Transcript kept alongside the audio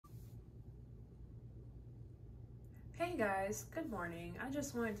Hey guys, good morning. I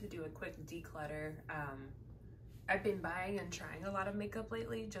just wanted to do a quick declutter. I've been buying and trying a lot of makeup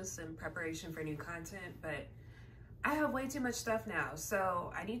lately just in preparation for new content, but I have way too much stuff now.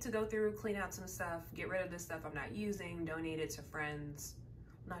 So I need to go through, clean out some stuff, get rid of the stuff I'm not using, donate it to friends.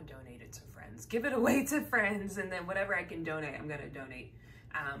 Not donate it to friends, give it away to friends, and then whatever I can donate, I'm gonna donate.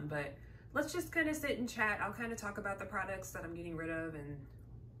 But let's just kind of sit and chat. I'll kind of talk about the products that I'm getting rid of and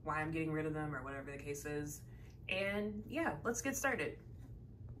why I'm getting rid of them or whatever the case is. And yeah, let's get started.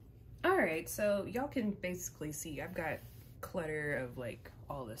 All right, so y'all can basically see I've got clutter of like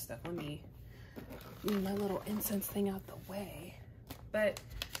all this stuff. Let me move my little incense thing out the way. But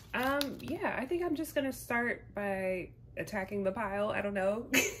yeah, I think I'm just gonna start by attacking the pile. I don't know.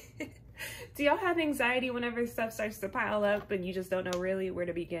 Do y'all have anxiety whenever stuff starts to pile up and you just don't know really where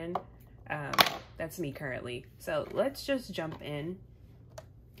to begin? That's me currently. So let's just jump in.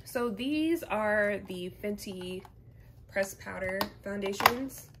 So these are the Fenty Pressed Powder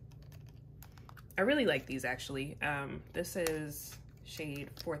foundations. I really like these actually. This is shade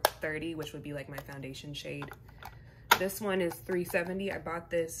 430, which would be like my foundation shade. This one is 370. I bought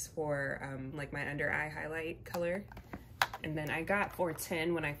this for like my under eye highlight color. And then I got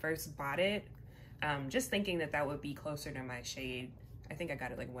 410 when I first bought it. Just thinking that that would be closer to my shade. I think I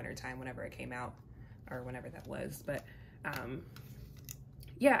got it like winter time whenever it came out or whenever that was. But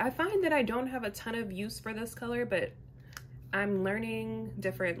yeah, I find that I don't have a ton of use for this color, but I'm learning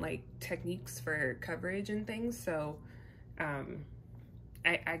different like techniques for coverage and things. So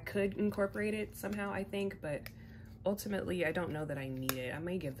I could incorporate it somehow, I think, but ultimately I don't know that I need it. I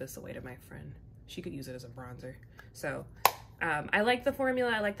may give this away to my friend. She could use it as a bronzer. So I like the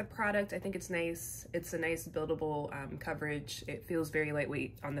formula. I like the product. I think it's nice. It's a nice buildable coverage. It feels very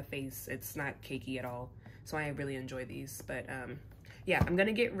lightweight on the face. It's not cakey at all. So I really enjoy these, but yeah, I'm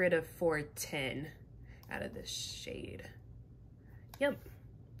gonna get rid of 410 out of this shade. Yep.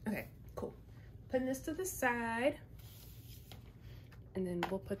 Okay, cool. Putting this to the side. And then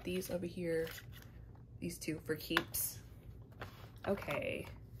we'll put these over here, these two for keeps. Okay.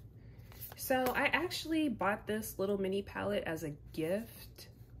 So I actually bought this little mini palette as a gift,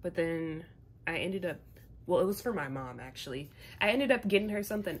 but then I ended up, well, it was for my mom actually. I ended up getting her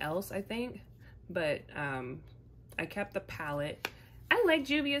something else, I think, but I kept the palette. I like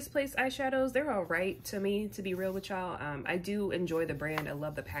Juvia's Place eyeshadows. They're all right to me, to be real with y'all. I do enjoy the brand. I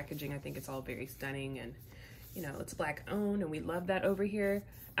love the packaging. I think it's all very stunning, and you know, it's Black owned and we love that over here.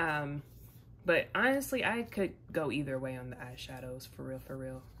 But honestly, I could go either way on the eyeshadows, for real, for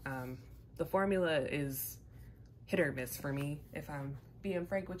real. The formula is hit or miss for me, if I'm being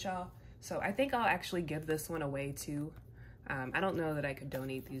frank with y'all. So I think I'll actually give this one away too. I don't know that I could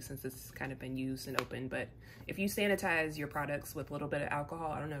donate these since it's kind of been used and open, but if you sanitize your products with a little bit of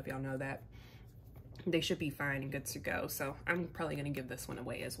alcohol, I don't know if y'all know that, they should be fine and good to go. So I'm probably gonna give this one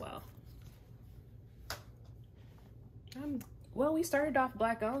away as well. Well, we started off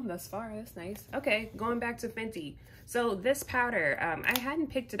Black owned thus far. That's nice. Okay, going back to Fenty. So this powder, I hadn't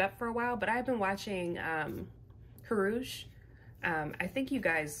picked it up for a while, but I've been watching Harush. I think you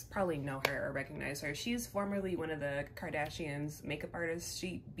guys probably know her or recognize her. She's formerly one of the Kardashians' makeup artists.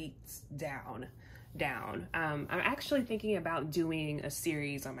 She beats down. I'm actually thinking about doing a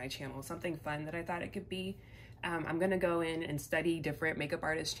series on my channel, something fun that I thought it could be. I'm gonna go in and study different makeup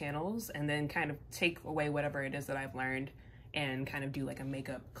artist channels and then kind of take away whatever it is that I've learned and kind of do like a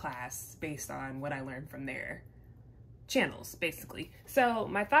makeup class based on what I learned from their channels, basically. So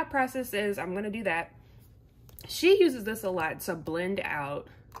my thought process is I'm gonna do that. She uses this a lot to blend out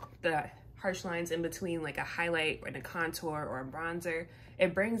the harsh lines in between like a highlight and a contour or a bronzer.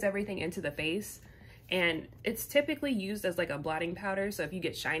 It brings everything into the face, and it's typically used as like a blotting powder. So if you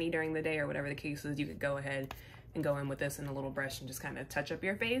get shiny during the day or whatever the case is, you could go ahead and go in with this in a little brush and just kind of touch up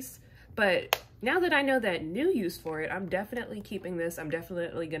your face. But now that I know that new use for it, I'm definitely keeping this. I'm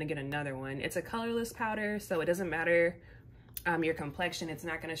definitely gonna get another one. It's a colorless powder, so it doesn't matter your complexion. It's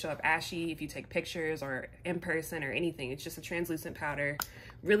not going to show up ashy if you take pictures or in person or anything. It's just a translucent powder,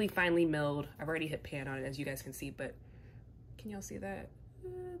 really finely milled. I've already hit pan on it, as you guys can see, but can y'all see that?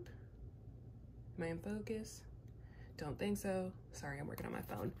 Am I in focus? Don't think so. Sorry, I'm working on my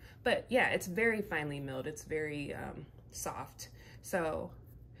phone. But yeah, it's very finely milled. It's very soft. So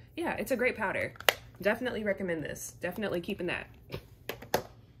yeah, it's a great powder. Definitely recommend this. Definitely keeping that.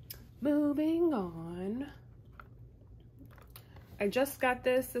 Moving on. I just got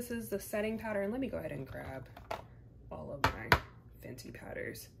this. This is the setting powder, and let me go ahead and grab all of my Fenty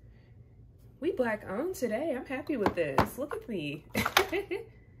powders. We Black owned today. I'm happy with this. Look at me. Look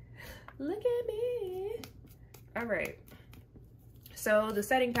at me. All right. So the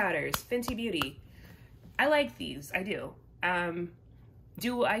setting powders, Fenty Beauty. I like these. I do.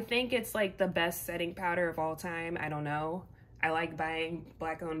 Do I think it's like the best setting powder of all time? I don't know. I like buying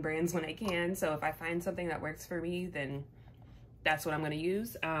Black-owned brands when I can. So if I find something that works for me, then that's what I'm going to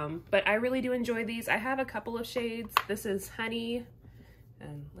use. But I really do enjoy these. I have a couple of shades. This is Honey.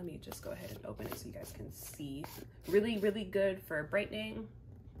 And let me just go ahead and open it so you guys can see. Really, really good for brightening.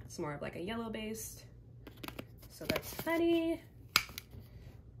 It's more of like a yellow based. So that's Honey.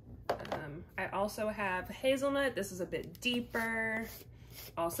 I also have Hazelnut. This is a bit deeper.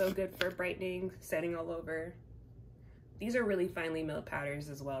 Also good for brightening, setting all over. These are really finely milled powders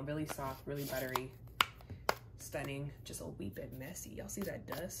as well. Really soft, really buttery. Stunning. Just a wee bit messy. Y'all see that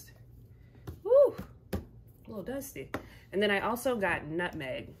dust? Woo! A little dusty. And then I also got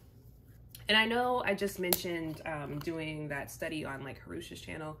Nutmeg. And I know I just mentioned doing that study on like Harusha's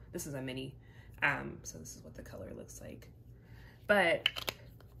channel. This is a mini. So this is what the color looks like. But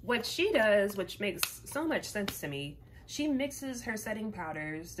what she does, which makes so much sense to me, she mixes her setting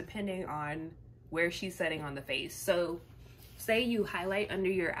powders depending on where she's setting on the face. So say you highlight under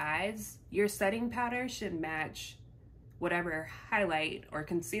your eyes, your setting powder should match whatever highlight or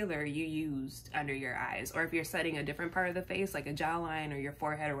concealer you used under your eyes. Or if you're setting a different part of the face, like a jawline or your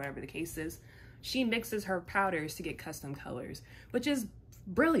forehead or whatever the case is, she mixes her powders to get custom colors, which is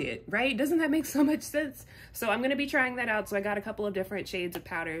brilliant, right? Doesn't that make so much sense? So I'm gonna be trying that out. So I got a couple of different shades of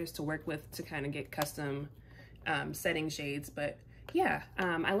powders to work with to kind of get custom setting shades. But yeah,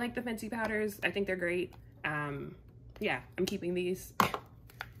 I like the Fenty powders. I think they're great. Yeah, I'm keeping these.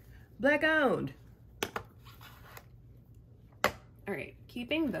 Black owned. All right,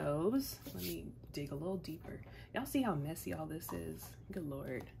 keeping those. Let me dig a little deeper. Y'all see how messy all this is? Good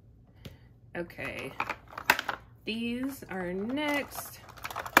Lord. Okay, these are next.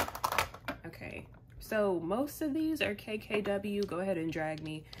 Okay, so most of these are KKW. Go ahead and drag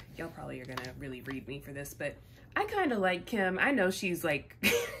me. Y'all probably are gonna really read me for this, but I kind of like Kim. I know she's like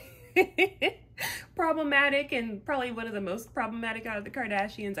problematic and probably one of the most problematic out of the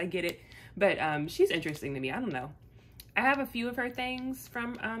Kardashians. I get it, but she's interesting to me. I don't know. I have a few of her things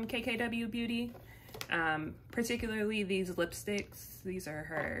from KKW Beauty, particularly these lipsticks. These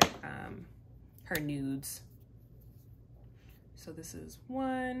are her nudes. So this is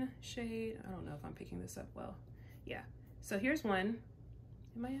one shade. I don't know if I'm picking this up well. Yeah. So here's one.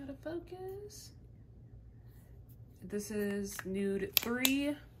 Am I out of focus? This is nude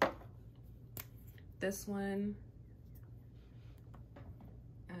 3. This one.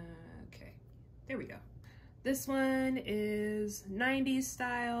 Okay. There we go. This one is 90s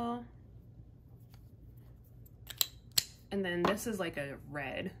style. And then this is like a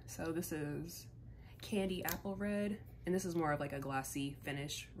red. So this is candy apple red. And this is more of like a glossy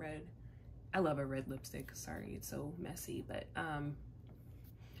finish red. I love a red lipstick. Sorry, it's so messy. But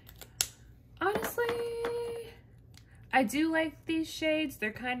honestly, I do like these shades.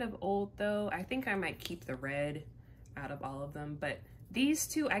 They're kind of old though. I think I might keep the red out of all of them. But these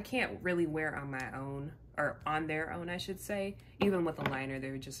two I can't really wear on my own. Or on their own, I should say. Even with a liner,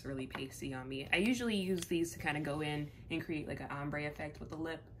 they're just really pasty on me. I usually use these to kind of go in and create like an ombre effect with the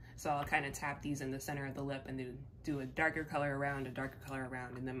lip. So I'll kind of tap these in the center of the lip and then do a darker color around,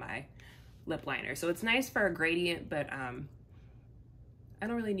 and then my lip liner. So it's nice for a gradient, but I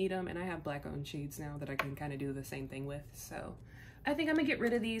don't really need them. And I have black-owned shades now that I can kind of do the same thing with. So I think I'm gonna get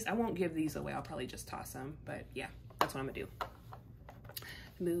rid of these. I won't give these away. I'll probably just toss them. But yeah, that's what I'm gonna do.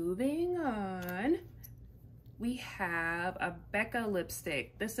 Moving on. We have a Becca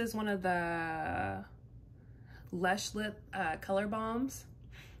lipstick. This is one of the Lush Lip color bombs.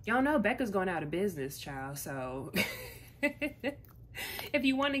 Y'all know Becca's going out of business, child. So if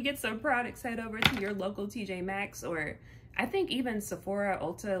you want to get some products, head over to your local TJ Maxx, or I think even Sephora,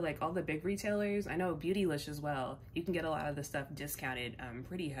 Ulta, like all the big retailers. I know Beautylish as well. You can get a lot of the stuff discounted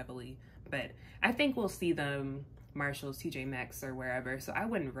pretty heavily. But I think we'll see them Marshalls, TJ Maxx, or wherever. So I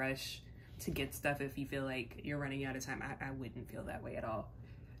wouldn't rush to get stuff if you feel like you're running out of time. I wouldn't feel that way at all.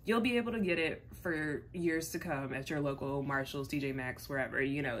 You'll be able to get it for years to come at your local Marshalls, TJ Maxx, wherever,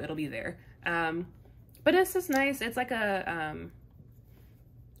 you know, it'll be there. But it's just nice. It's like a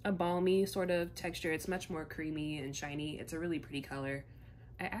balmy sort of texture. It's much more creamy and shiny. It's a really pretty color.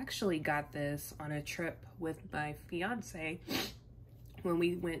 I actually got this on a trip with my fiance when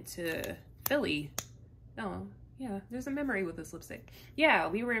we went to Philly. Oh, yeah, there's a memory with this lipstick. Yeah,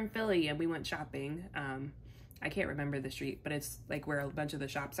 we were in Philly and we went shopping. I can't remember the street, but it's like where a bunch of the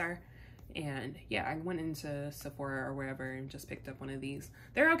shops are. And yeah, I went into Sephora or wherever and just picked up one of these.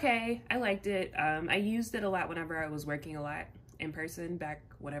 They're okay. I liked it. I used it a lot whenever I was working a lot in person back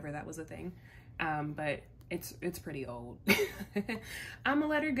whenever that was a thing. But it's pretty old. I'm gonna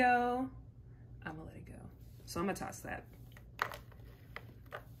let her go. I'm gonna let it go. So I'm gonna toss that.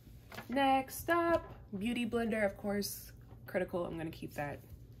 Next up, Beauty Blender, of course, critical. I'm gonna keep that.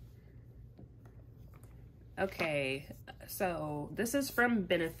 Okay, so this is from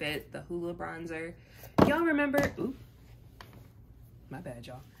Benefit, the Hoola bronzer. Y'all remember, ooh, my bad,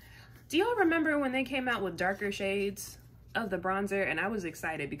 y'all. Do y'all remember when they came out with darker shades of the bronzer? And I was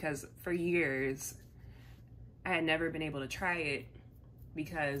excited because for years, I had never been able to try it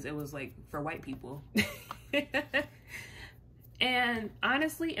because it was like for white people. And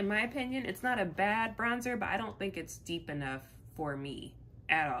honestly, in my opinion, it's not a bad bronzer, but I don't think it's deep enough for me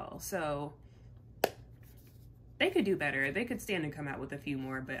at all. So they could do better. They could stand and come out with a few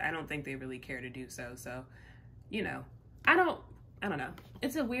more, but I don't think they really care to do so. So, you know, I don't know.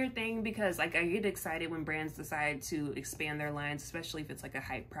 It's a weird thing because like I get excited when brands decide to expand their lines, especially if it's like a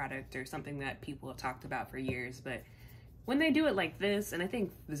hype product or something that people have talked about for years. But when they do it like this, and I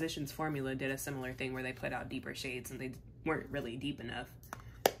think Physicians Formula did a similar thing where they put out deeper shades and they weren't really deep enough.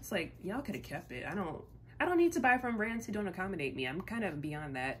 It's like, y'all could have kept it. I don't need to buy from brands who don't accommodate me. I'm kind of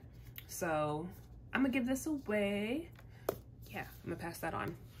beyond that. So I'm gonna give this away. Yeah, I'm gonna pass that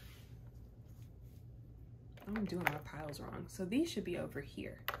on. I'm doing my piles wrong. So these should be over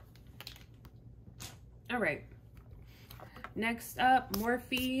here. All right. Next up,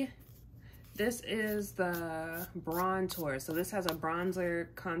 Morphe. This is the Bronzer. So this has a bronzer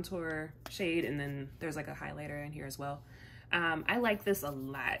contour shade, and then there's like a highlighter in here as well. I like this a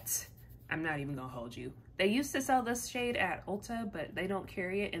lot. I'm not even gonna hold you. They used to sell this shade at Ulta, but they don't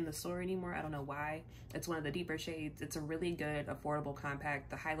carry it in the store anymore. I don't know why. It's one of the deeper shades. It's a really good, affordable compact.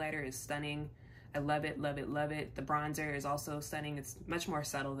 The highlighter is stunning. I love it, love it, love it. The bronzer is also stunning. It's much more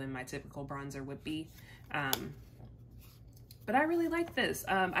subtle than my typical bronzer would be. But I really like this.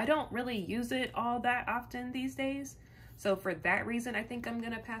 I don't really use it all that often these days. So for that reason, I think I'm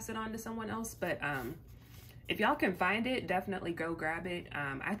gonna pass it on to someone else. But if y'all can find it, definitely go grab it.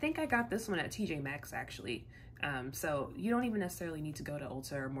 I think I got this one at TJ Maxx actually. So you don't even necessarily need to go to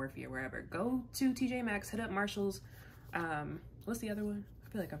Ulta or Morphe or wherever. Go to TJ Maxx, hit up Marshall's. What's the other one? I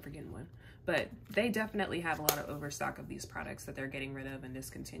feel like I'm forgetting one. But they definitely have a lot of overstock of these products that they're getting rid of and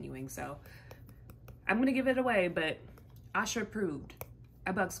discontinuing. So I'm gonna give it away, but Asha approved.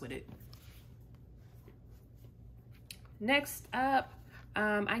 I bucks with it. Next up,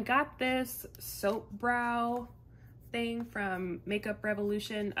 I got this soap brow thing from Makeup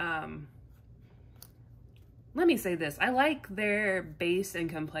Revolution. Let me say this. I like their base and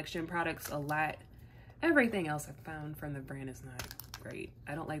complexion products a lot. Everything else I've found from the brand is not great.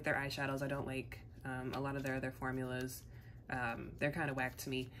 I don't like their eyeshadows. I don't like a lot of their other formulas. They're kind of whack to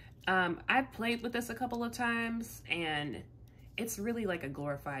me. I've played with this a couple of times, and it's really like a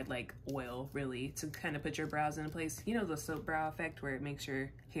glorified like oil, really, to kind of put your brows in place. You know, the soap brow effect where it makes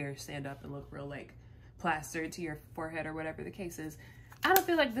your hair stand up and look real like plastered to your forehead or whatever the case is. I don't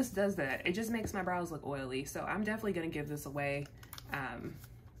feel like this does that. It just makes my brows look oily. So I'm definitely gonna give this away.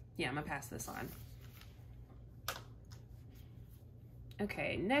 Yeah, I'm gonna pass this on.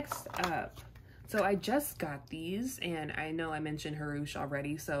 Okay, next up. So I just got these, and I know I mentioned Harush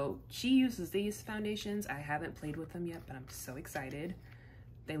already. So she uses these foundations. I haven't played with them yet, but I'm so excited.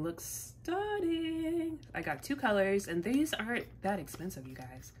 They look stunning. I got 2 colors, and these aren't that expensive, you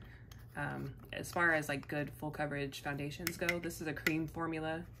guys. As far as like good full coverage foundations go, this is a cream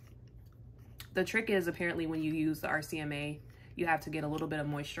formula. The trick is apparently when you use the RCMA, you have to get a little bit of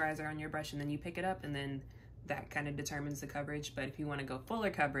moisturizer on your brush, and then you pick it up, and then that kind of determines the coverage. But if you want to go fuller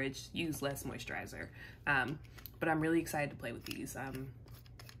coverage, use less moisturizer. But I'm really excited to play with these. I'm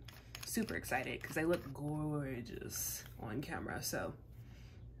super excited because they look gorgeous on camera. So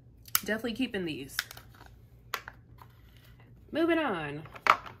definitely keeping these. Moving on.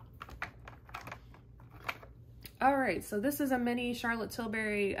 All right, so this is a mini Charlotte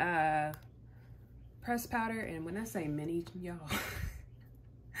Tilbury press powder. And when I say mini, y'all,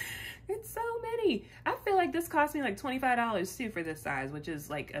 it's so many. I feel like this cost me like $25 too for this size, which is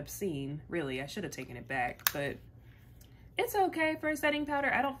like obscene. Really, I should have taken it back, but it's okay for a setting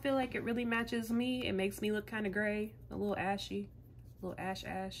powder. I don't feel like it really matches me. It makes me look kind of gray, a little ashy, a little ash.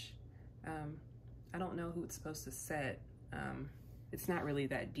 I don't know who it's supposed to set. It's not really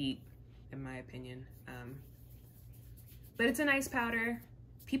that deep in my opinion. But it's a nice powder.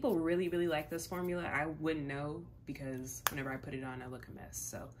 People really, really like this formula. I wouldn't know because whenever I put it on, I look a mess.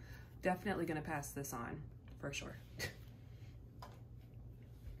 So definitely gonna pass this on for sure.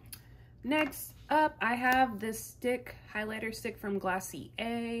 Next up, I have this stick, highlighter stick from Nglsey.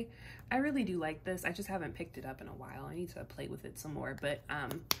 I really do like this. I just haven't picked it up in a while. I need to play with it some more. But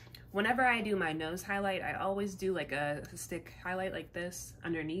whenever I do my nose highlight, I always do like a stick highlight like this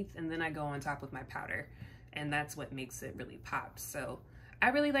underneath, and then I go on top with my powder, and that's what makes it really pop. So I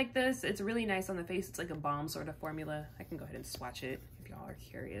really like this. It's really nice on the face. It's like a balm sort of formula. I can go ahead and swatch it if y'all are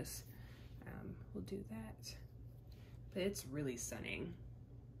curious. We'll do that. But it's really stunning.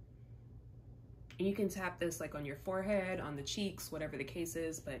 And you can tap this like on your forehead, on the cheeks, whatever the case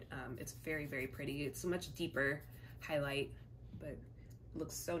is, but it's very, very pretty. It's a much deeper highlight, but it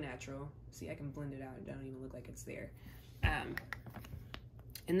looks so natural. See, I can blend it out. It doesn't even look like it's there. And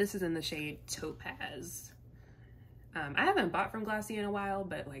this is in the shade Topaz. I haven't bought from Nglsey in a while,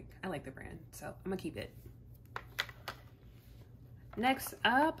 but like I like the brand, so I'm gonna keep it. Next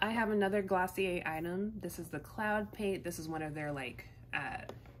up, I have another Nglsey item. This is the Cloud Paint. This is one of their like,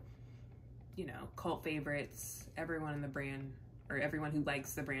 you know, cult favorites. Everyone in the brand, or everyone who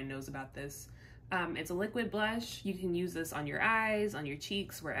likes the brand, knows about this. It's a liquid blush. You can use this on your eyes, on your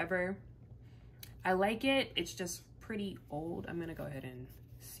cheeks, wherever. I like it. It's just pretty old. I'm gonna go ahead and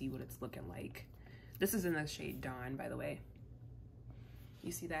see what it's looking like. This is in the shade Dawn, by the way.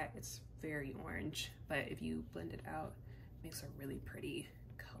 You see that? It's very orange, but if you blend it out, it makes a really pretty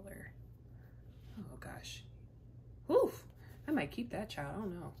color. Oh gosh. Whew. I might keep that, child. I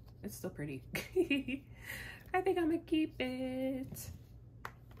don't know. It's still pretty. I think I'm gonna keep it.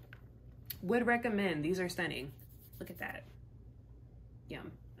 Would recommend. These are stunning. Look at that.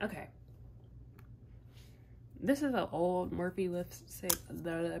 Yum. Okay. This is an old Morphe lipstick.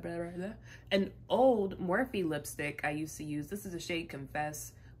 An old Morphe lipstick I used to use. This is the shade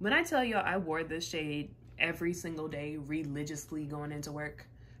Confess. When I tell y'all I wore this shade every single day religiously going into work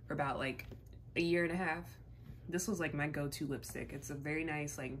for about like a year and a half. This was like my go-to lipstick. It's a very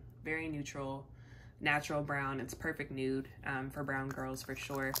nice, like very neutral, natural brown. It's perfect nude for brown girls for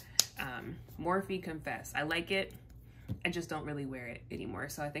sure. Morphe Confess. I like it. I just don't really wear it anymore.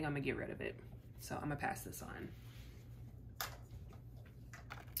 So I think I'm gonna get rid of it. So I'm gonna pass this on.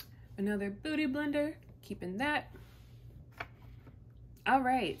 Another booty blender, keeping that. All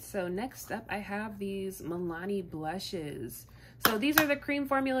right, so next up I have these Milani blushes. So these are the cream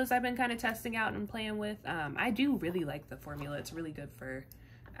formulas I've been kind of testing out and playing with. I do really like the formula. It's really good for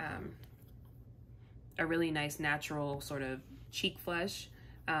a really nice natural sort of cheek flush.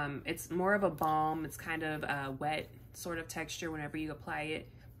 It's more of a balm. It's kind of a wet sort of texture whenever you apply it.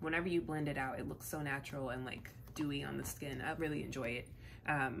 Whenever you blend it out, it looks so natural and like dewy on the skin. I really enjoy it.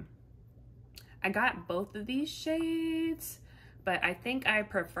 I got both of these shades, but I think I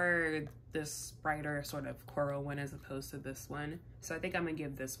prefer this brighter sort of coral one as opposed to this one. So I think I'm gonna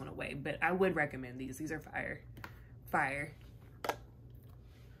give this one away, but I would recommend these. These are fire. Fire.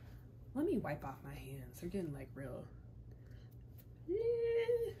 Let me wipe off my hands. They're getting like real.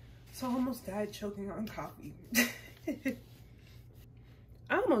 So I almost died choking on coffee.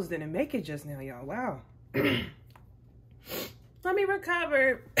 I almost didn't make it just now, y'all. Wow. Let me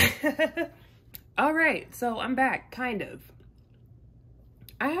recover. All right, so I'm back, kind of.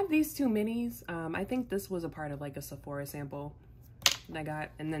 I have these two minis. I think this was a part of like a Sephora sample that I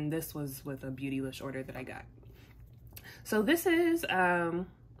got, and then this was with a Beautylish order that I got. So this is Kevin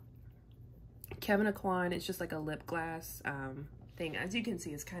Aquan. It's just like a lip gloss thing. As you can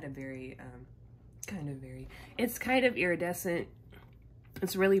see, it's kind of very, it's kind of iridescent.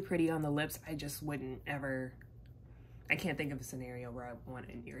 It's really pretty on the lips. I just wouldn't ever, I can't think of a scenario where I want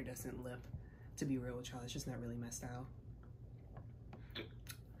an iridescent lip, to be real with y'all. It's just not really my style.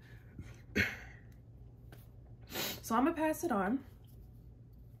 So I'm gonna pass it on.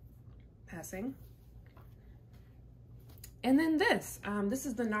 Passing. And then this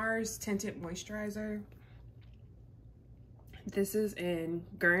is the NARS Tinted Moisturizer. This is in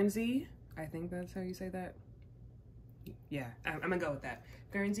Guernsey. I think that's how you say that. Yeah, I'm gonna go with that.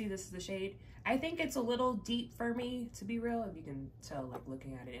 Guernsey, this is the shade. I think it's a little deep for me, to be real. If you can tell, like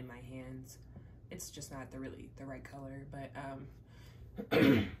looking at it in my hands, it's just not the right color. But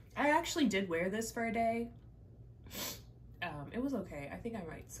I actually did wear this for a day. It was okay. I think I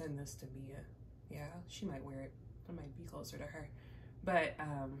might send this to Mia. Yeah, she might wear it. I might be closer to her. But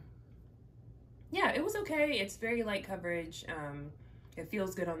yeah, it was okay. It's very light coverage. It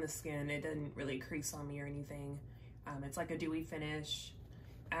feels good on the skin. It doesn't really crease on me or anything. It's like a dewy finish.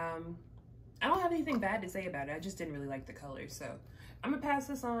 I don't have anything bad to say about it. I just didn't really like the color. So I'm gonna pass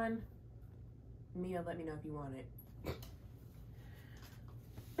this on. Mia, let me know if you want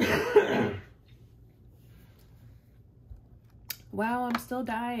it. Wow, I'm still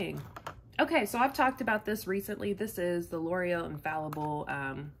dying. Okay, so I've talked about this recently. This is the L'Oreal Infallible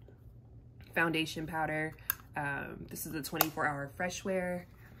foundation powder. This is the 24-hour fresh wear.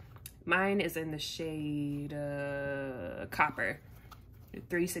 Mine is in the shade Copper.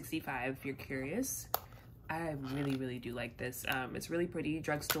 $3.65 if you're curious. I really do like this. It's really pretty,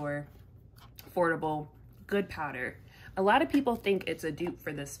 drugstore, affordable, good powder. A lot of people think it's a dupe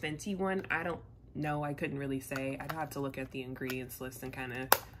for this Fenty one. I don't know, I couldn't really say. I'd have to look at the ingredients list and kind of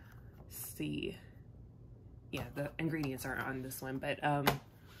see. Yeah, the ingredients aren't on this one, but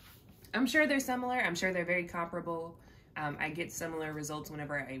I'm sure they're similar. I'm sure they're very comparable. I get similar results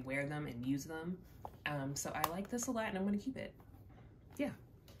whenever I wear them and use them. So I like this a lot and I'm gonna keep it. Yeah.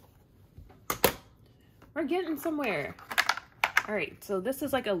 We're getting somewhere. All right, so this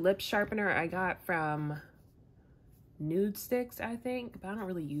is like a lip sharpener I got from Nude Sticks, I think, but I don't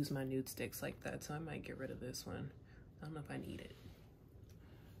really use my Nude Sticks like that, so I might get rid of this one. I don't know if I need it.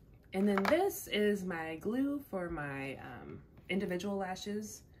 And then this is my glue for my individual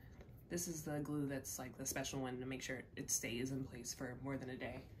lashes. This is the glue that's like the special one to make sure it stays in place for more than a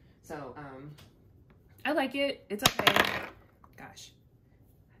day. So I like it. It's okay. Gosh.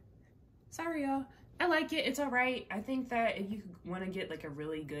 Sorry, y'all. I like it. It's all right. I think that if you want to get like a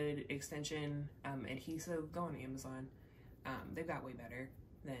really good extension adhesive, go on Amazon. They've got way better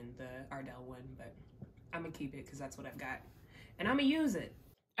than the Ardell one, but I'm gonna keep it because that's what I've got and I'm gonna use it.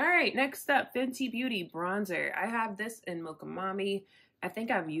 All right, next up, Fenty Beauty bronzer. I have this in Mocha Mommy. I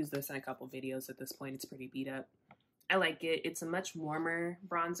think I've used this in a couple videos at this point. It's pretty beat up. I like it. It's a much warmer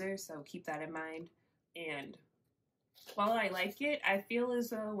bronzer, so keep that in mind. And while I like it, I feel as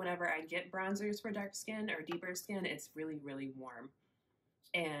though whenever I get bronzers for dark skin or deeper skin, it's really warm.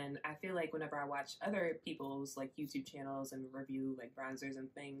 And I feel like whenever I watch other people's like YouTube channels and review like bronzers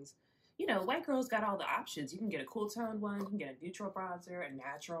and things, you know, white girls got all the options. You can get a cool toned one, you can get a neutral bronzer, a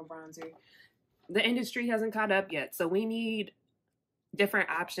natural bronzer. The industry hasn't caught up yet, so we need different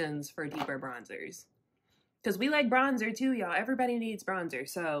options for deeper bronzers. Because we like bronzer too, y'all. Everybody needs bronzer,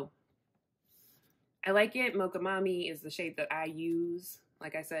 so I like it. Mocha Mommy is the shade that I use.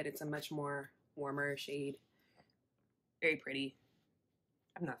 Like I said, it's a much more warmer shade. Very pretty.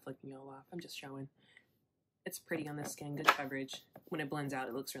 I'm not flicking y'all off. I'm just showing. It's pretty on the skin. Good coverage. When it blends out,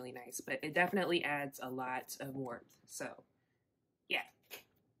 it looks really nice. But it definitely adds a lot of warmth. So, yeah.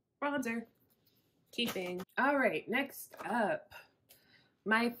 Bronzer. Keeping. All right, next up.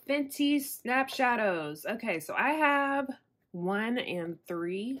 My Fenty Snap Shadows. Okay, so I have 1 and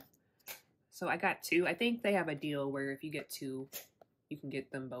 3. So I got 2. I think they have a deal where if you get 2, you can get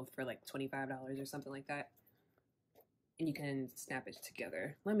them both for like $25 or something like that. And you can snap it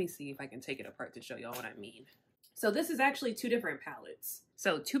together. Let me see if I can take it apart to show y'all what I mean. So this is actually 2 different palettes.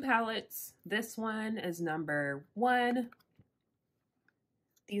 So 2 palettes. This one is number 1.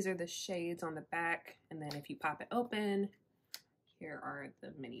 These are the shades on the back. And then if you pop it open, here are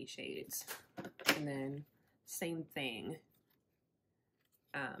the mini shades. And then same thing.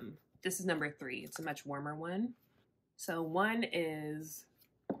 This is number 3. It's a much warmer one. So 1 is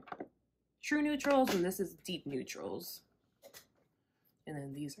true neutrals and this is deep neutrals. And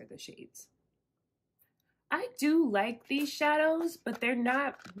then these are the shades. I do like these shadows, but they're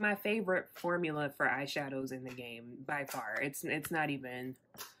not my favorite formula for eyeshadows in the game by far. It's not even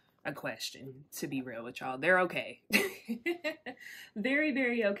a question, to be real with y'all. They're okay.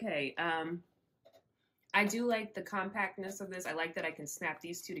 Very okay. I do like the compactness of this. I like that I can snap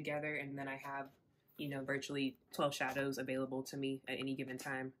these 2 together and then I have, you know, virtually 12 shadows available to me at any given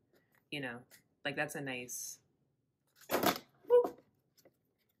time. You know, like that's a nice, whoop.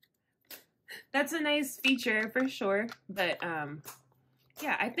 That's a nice feature for sure. But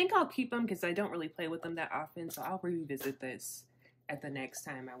yeah, I think I'll keep them because I don't really play with them that often. So I'll revisit this at the next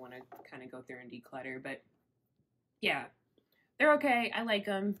time I want to kind of go through and declutter. But yeah, they're okay. I like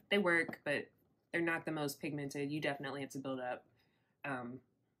them. They work, but they're not the most pigmented. You definitely have to build up.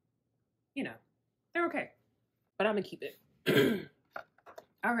 You know, they're okay. But I'm going to keep it.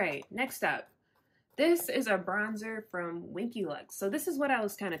 All right, next up. This is a bronzer from Winky Lux. So this is what I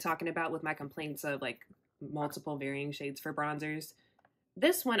was kind of talking about with my complaints of like multiple varying shades for bronzers.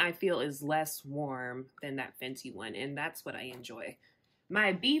 This one I feel is less warm than that Fenty one, and that's what I enjoy.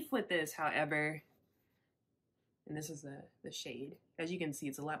 My beef with this, however, and this is the shade. As you can see,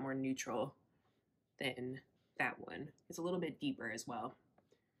 it's a lot more neutral than that one. It's a little bit deeper as well.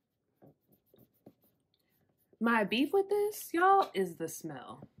 My beef with this, y'all, is the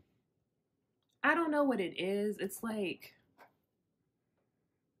smell. I don't know what it is. It's like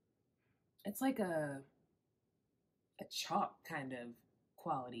a chalk kind of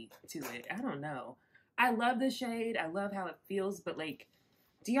quality to it. I don't know. I love the shade. I love how it feels, but like,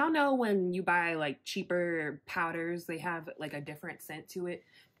 do y'all know when you buy like cheaper powders, they have like a different scent to it?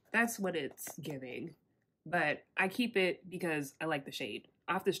 That's what it's giving. But I keep it because I like the shade.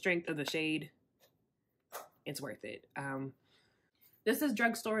 Off the strength of the shade, it's worth it. This is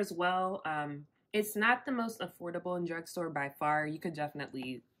drugstore as well. It's not the most affordable in drugstore by far. You could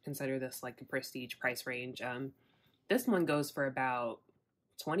definitely consider this like a prestige price range. This one goes for about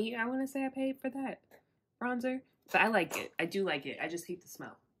 20, I want to say I paid for that bronzer. But I like it. I do like it. I just hate the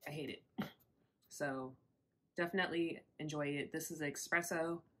smell. I hate it. So definitely enjoy it. This is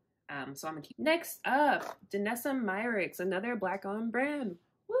espresso. So I'm gonna keep. Next up, Nglsey, another black-owned brand.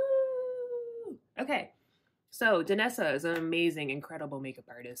 Woo! Okay, so Nglsey is an amazing, incredible makeup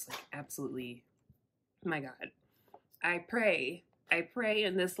artist. Like absolutely, my God. I pray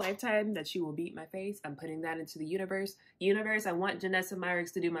in this lifetime that she will beat my face. I'm putting that into the universe. Universe, I want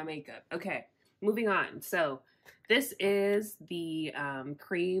Nglsey to do my makeup. Okay, moving on. So this is the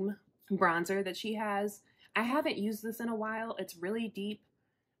cream bronzer that she has. I haven't used this in a while. It's really deep.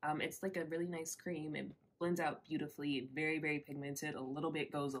 It's like a really nice cream. It blends out beautifully. Very, very pigmented. A little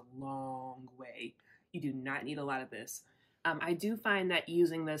bit goes a long way. You do not need a lot of this. I do find that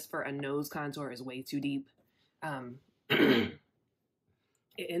using this for a nose contour is way too deep.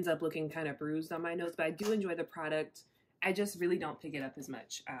 It ends up looking kind of bruised on my nose, but I do enjoy the product. I just really don't pick it up as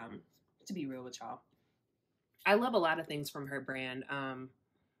much, to be real with y'all. I love a lot of things from her brand.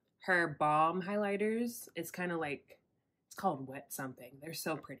 Her balm highlighters, it's kind of like, it's called Wet Something. They're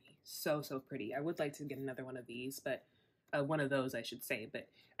so pretty. So, so pretty. I would like to get another one of these, but one of those, I should say. But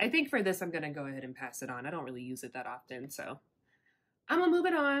I think for this, I'm going to go ahead and pass it on. I don't really use it that often, so I'm going to move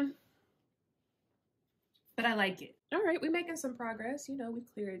it on. But I like it. All right, we're making some progress. You know, we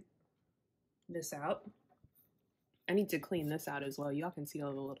cleared this out. I need to clean this out as well. Y'all can see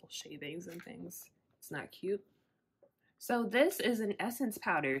all the little shavings and things. It's not cute. So this is an essence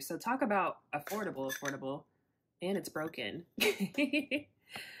powder. So talk about affordable. And it's broken.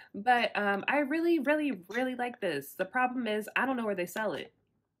 But I really like this. The problem is I don't know where they sell it,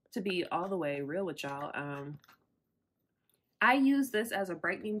 to be all the way real with y'all. I use this as a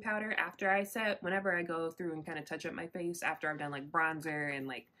brightening powder after I set, whenever I go through and kind of touch up my face after I've done like bronzer and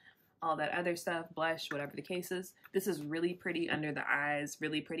like all that other stuff, blush, whatever the case is. This is really pretty under the eyes,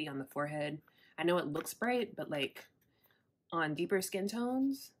 really pretty on the forehead. I know it looks bright, but like on deeper skin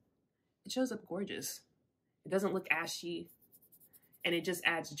tones, it shows up gorgeous. It doesn't look ashy, and it just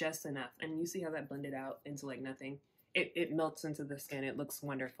adds just enough. And you see how that blended out into like nothing. It melts into the skin. It looks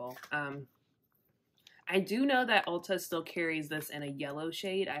wonderful. I do know that Ulta still carries this in a yellow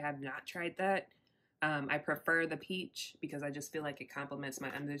shade. I have not tried that. I prefer the peach because I just feel like it complements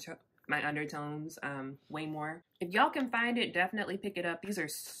my undertones way more. If y'all can find it, definitely pick it up. These are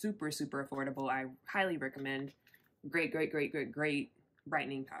super affordable. I highly recommend. Great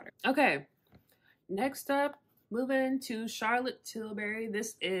brightening powder. Okay. Next up, moving to Charlotte Tilbury.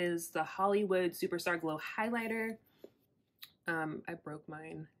 This is the Hollywood Superstar Glow Highlighter. I broke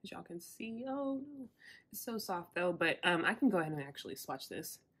mine, as y'all can see. Oh, no. It's so soft, though. But I can go ahead and actually swatch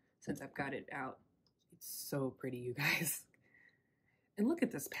this since I've got it out. It's so pretty, you guys. And look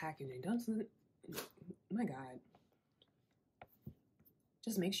at this packaging, doesn't it? My God.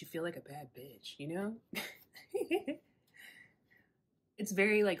 Just makes you feel like a bad bitch, you know? It's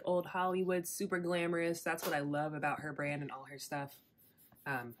very like old Hollywood, super glamorous. That's what I love about her brand and all her stuff.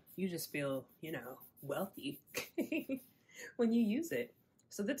 You just feel, you know, wealthy when you use it.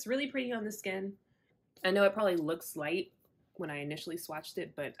 So that's really pretty on the skin. I know it probably looks light when I initially swatched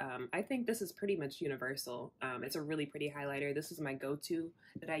it, but I think this is pretty much universal. It's a really pretty highlighter. This is my go-to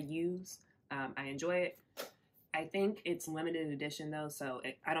that I use. I enjoy it. I think it's limited edition though, so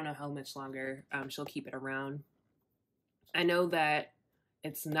I don't know how much longer she'll keep it around. I know that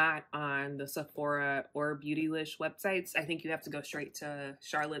it's not on the Sephora or Beautylish websites. I think you have to go straight to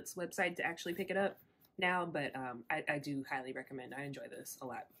Charlotte's website to actually pick it up now, but I do highly recommend. I enjoy this a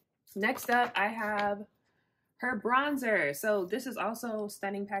lot. Next up, I have her bronzer. So this is also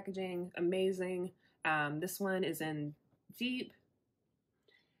stunning packaging, amazing. This one is in Deep.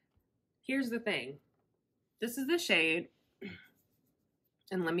 Here's the thing. This is the shade,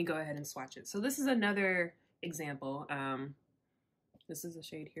 and let me go ahead and swatch it. So this is another example. This is a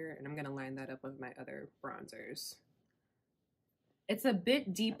shade here, and I'm going to line that up with my other bronzers. It's a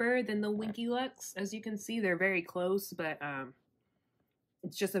bit deeper than the Winky Lux. As you can see, they're very close, but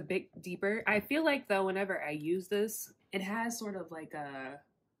it's just a bit deeper. I feel like, though, whenever I use this, it has sort of like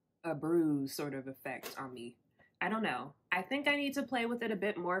a bruise sort of effect on me. I don't know. I think I need to play with it a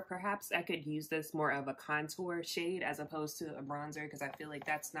bit more. Perhaps I could use this more of a contour shade as opposed to a bronzer, because I feel like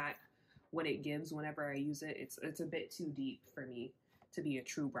that's not what it gives whenever I use it. It's a bit too deep for me to be a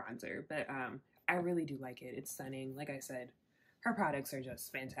true bronzer, but I really do like it. It's stunning. Like I said, her products are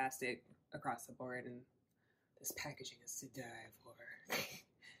just fantastic across the board, and this packaging is to die for.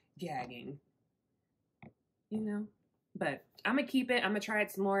 Gagging. You know? But I'm gonna keep it. I'm gonna try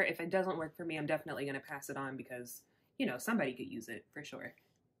it some more. If it doesn't work for me, I'm definitely gonna pass it on because, you know, somebody could use it for sure.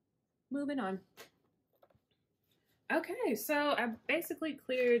 Moving on. Okay, so I basically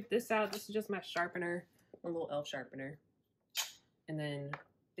cleared this out. This is just my sharpener, a little elf sharpener. And then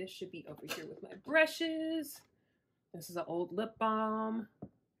this should be over here with my brushes. This is an old lip balm.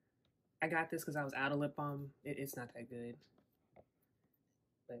 I got this because I was out of lip balm. It's not that good.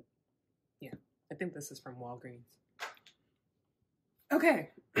 But yeah, I think this is from Walgreens. Okay,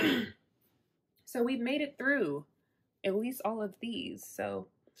 so we've made it through at least all of these. So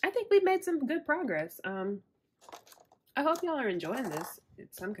I think we've made some good progress. I hope y'all are enjoying this in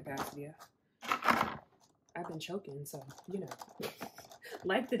some capacity. I've been choking, so, you know,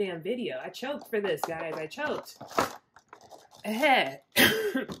 like the damn video. I choked for this, guys. I choked. Ahead.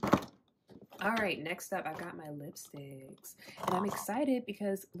 All right, next up, I got my lipsticks. And I'm excited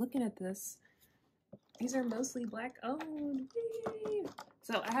because looking at this, these are mostly black owned. Yay!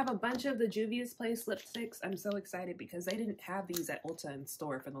 So I have a bunch of the Juvia's Place lipsticks. I'm so excited because they didn't have these at Ulta in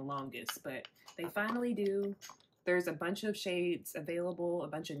store for the longest, but they finally do. There's a bunch of shades available, a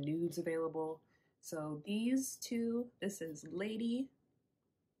bunch of nudes available. So these two, this is Lady.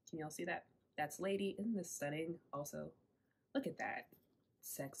 Can y'all see that? That's Lady. Isn't this stunning? Also, look at that.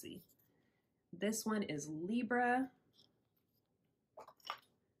 Sexy. This one is Libra.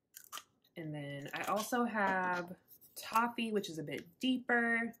 And then I also have Toffee, which is a bit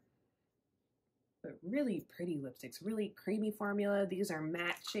deeper, but really pretty lipsticks, really creamy formula. These are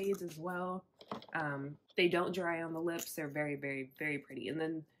matte shades as well. They don't dry on the lips. They're very, very, very pretty. And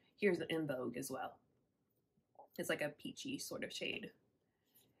then here's the En Vogue as well. It's like a peachy sort of shade.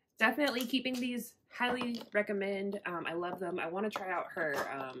 Definitely keeping these, highly recommend. I love them. I want to try out her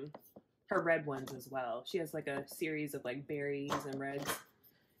red ones as well. She has like a series of like berries and reds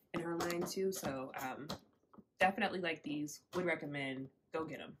in her line too. So definitely like these. Would recommend. Go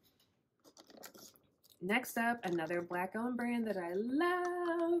get them. Next up, another black owned brand that I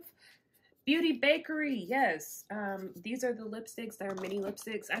love. Beauty Bakery, yes. These are the lipsticks. They're mini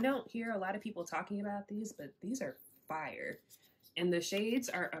lipsticks. I don't hear a lot of people talking about these, but these are fire. And the shades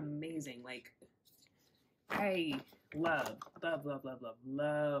are amazing. Like, I love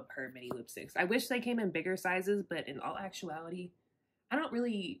her mini lipsticks. I wish they came in bigger sizes, but in all actuality, I don't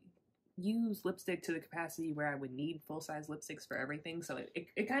really use lipstick to the capacity where I would need full-size lipsticks for everything. So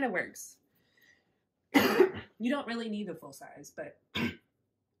it kind of works. You don't really need the full size, but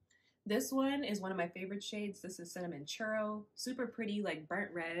this one is one of my favorite shades. This is Cinnamon Churro. Super pretty, like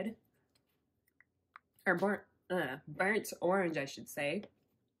burnt red. Or burnt orange, I should say.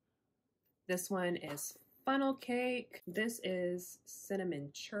 This one is Funnel Cake. This is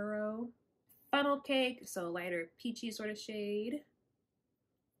Cinnamon Churro. Funnel Cake, so lighter peachy sort of shade.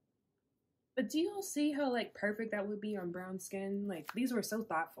 But do you all see how like perfect that would be on brown skin? Like these were so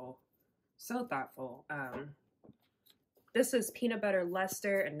thoughtful. So thoughtful. This is Peanut Butter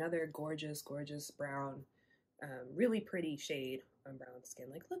Luster, another gorgeous, gorgeous brown, really pretty shade on brown skin.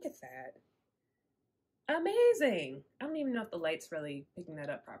 Like, look at that. Amazing. I don't even know if the light's really picking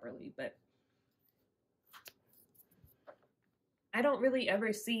that up properly, but I don't really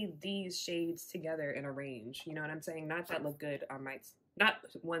ever see these shades together in a range. You know what I'm saying? Not that look good on my, not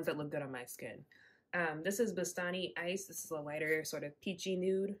ones that look good on my skin. This is Bastani Ice. This is a lighter sort of peachy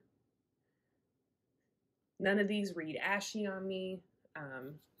nude. None of these read ashy on me.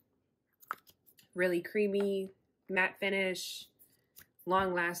 Really creamy, matte finish,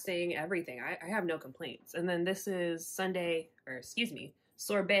 long lasting, everything. I have no complaints. And then this is Sorbet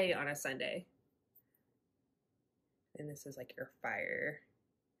on a Sunday. And this is like your fire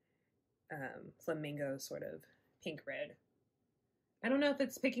flamingo sort of pink red. I don't know if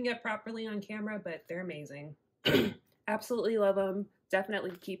it's picking up properly on camera, but they're amazing. Absolutely love them.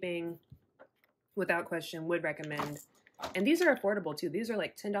 Definitely keeping. Without question, would recommend. And these are affordable too. These are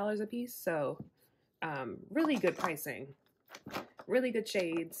like $10 a piece. So really good pricing. Really good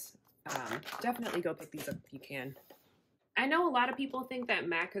shades. Definitely go pick these up if you can. I know a lot of people think that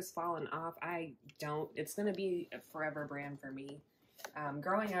MAC has fallen off. I don't. It's going to be a forever brand for me.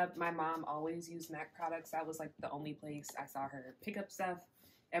 Growing up, my mom always used MAC products. That was like the only place I saw her pick up stuff.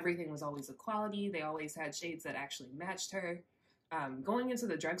 Everything was always of quality. They always had shades that actually matched her. Going into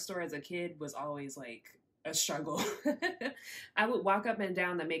the drugstore as a kid was always like a struggle. I would walk up and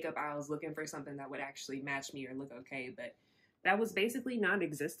down the makeup aisles looking for something that would actually match me or look okay, but that was basically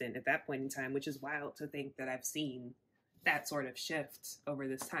non-existent at that point in time, which is wild to think that I've seen that sort of shift over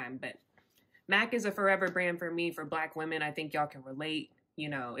this time. But MAC is a forever brand for me, for Black women. I think y'all can relate. You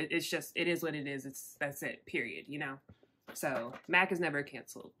know, it's just, it is what it is. That's it, period, you know? So MAC is never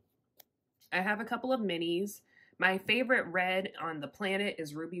canceled. I have a couple of minis. My favorite red on the planet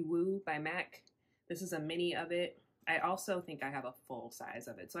is Ruby Woo by MAC. This is a mini of it. I also think I have a full size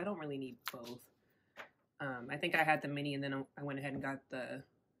of it, so I don't really need both. I think I had the mini and then I went ahead and got the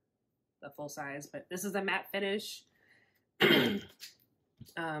full size, but this is a matte finish. I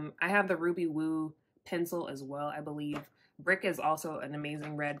have the Ruby Woo pencil as well, I believe. Brick is also an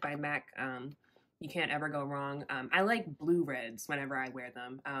amazing red by MAC. You can't ever go wrong. I like blue reds whenever I wear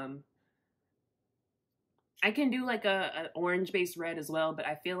them. I can do like an orange based red as well, but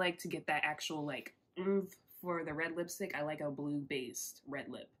I feel like to get that actual like oomph for the red lipstick, I like a blue based red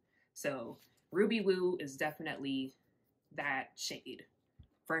lip. So Ruby Woo is definitely that shade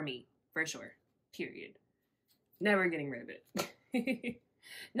for me, for sure, period. Never getting rid of it.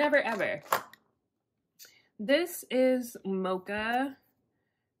 Never ever. This is Mocha.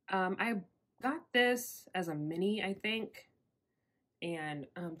 I got this as a mini, I think. And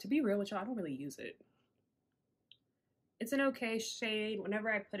to be real with y'all, I don't really use it. It's an okay shade.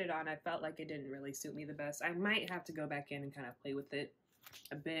 Whenever I put it on, I felt like it didn't really suit me the best. I might have to go back in and kind of play with it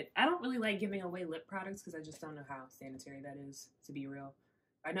a bit. I don't really like giving away lip products because I just don't know how sanitary that is, to be real.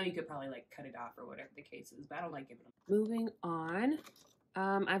 I know you could probably like cut it off or whatever the case is, but I don't like giving them. Moving on,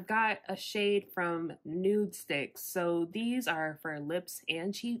 I've got a shade from Nude Sticks. So these are for lips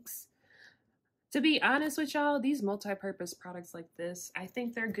and cheeks. To be honest with y'all, these multi-purpose products like this, I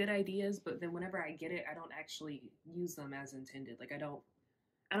think they're good ideas, but then whenever I get it, I don't actually use them as intended. Like I don't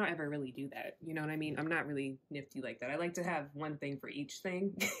ever really do that. You know what I mean? I'm not really nifty like that. I like to have one thing for each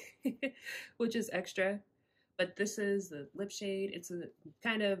thing, which is extra. But this is the lip shade. It's a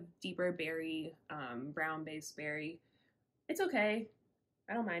kind of deeper berry, brown-based berry. It's okay.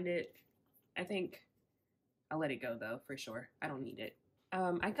 I don't mind it. I think I'll let it go though, for sure. I don't need it.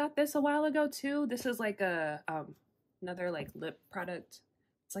 I got this a while ago too. This is like a another like lip product.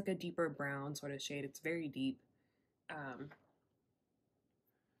 It's like a deeper brown sort of shade. It's very deep.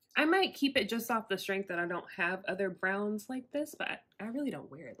 I might keep it just off the strength that I don't have other browns like this, but I really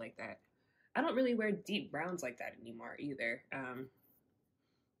don't wear it like that. I don't really wear deep browns like that anymore either.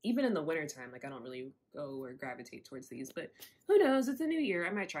 Even in the wintertime, like I don't really go or gravitate towards these, but who knows? It's a new year. I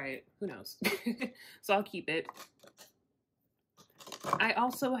might try it. Who knows? So I'll keep it. I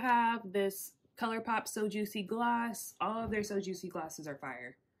also have this ColourPop So Juicy gloss. All of their So Juicy glosses are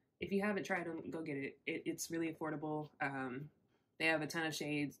fire. If you haven't tried them, go get it. It's really affordable. They have a ton of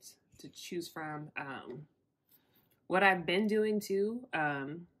shades to choose from. What I've been doing too,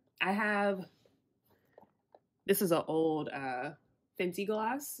 I have, this is an old Fenty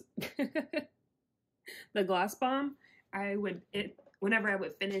gloss, the Gloss Bomb. Whenever I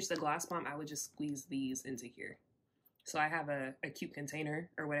would finish the Gloss Bomb, I would just squeeze these into here. So I have a cute container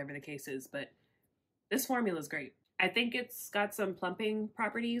or whatever the case is, but this formula is great. I think it's got some plumping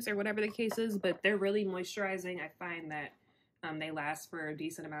properties or whatever the case is, but they're really moisturizing. I find that they last for a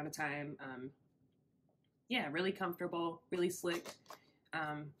decent amount of time. Yeah, really comfortable, really slick.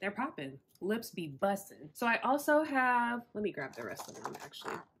 They're popping. Lips be busting. So I also have, let me grab the rest of them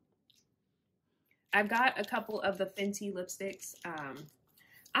actually. I've got a couple of the Fenty lipsticks.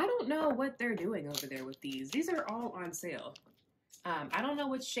 I don't know what they're doing over there with these. These are all on sale. I don't know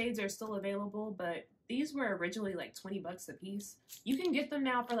which shades are still available, but these were originally like 20 bucks a piece. You can get them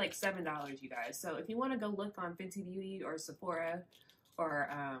now for like $7, you guys. So if you want to go look on Fenty Beauty or Sephora or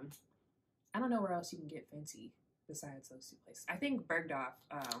I don't know where else you can get Fenty besides those two places. I think Bergdorf,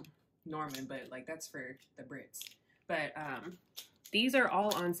 Norman, but like that's for the Brits. But these are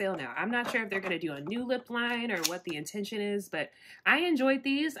all on sale now. I'm not sure if they're going to do a new lip line or what the intention is, but I enjoyed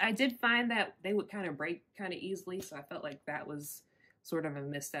these. I did find that they would kind of break kind of easily, so I felt like that was sort of a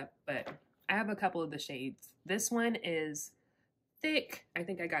misstep, but I have a couple of the shades. This one is thick. I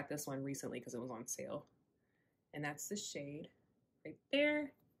think I got this one recently because it was on sale. And that's the shade right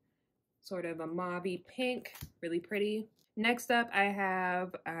there. Sort of a mauvey pink, really pretty. Next up, I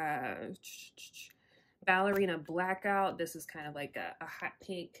have Ballerina Blackout. This is kind of like a hot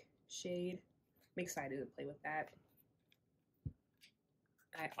pink shade. I'm excited to play with that.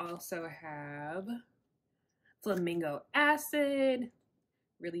 I also have Flamingo Acid.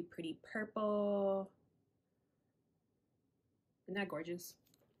 Really pretty purple. Isn't that gorgeous?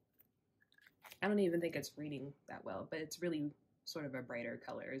 I don't even think it's reading that well, but it's really sort of a brighter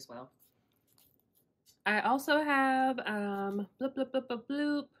color as well. I also have bloop, bloop, bloop, bloop,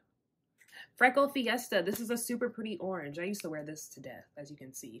 bloop. Freckle Fiesta. This is a super pretty orange. I used to wear this to death, as you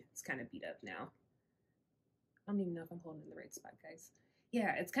can see. It's kind of beat up now. I don't even know if I'm holding in the right spot, guys.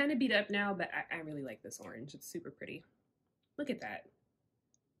 Yeah, it's kind of beat up now, but I really like this orange. It's super pretty. Look at that.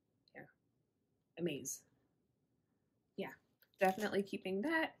 Yeah. Amaze. Yeah, definitely keeping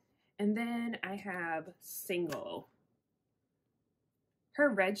that. And then I have Single. Her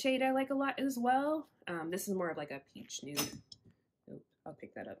red shade I like a lot as well. This is more of like a peach nude. Oh, I'll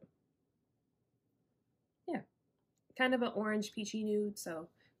pick that up. Yeah, kind of an orange peachy nude. So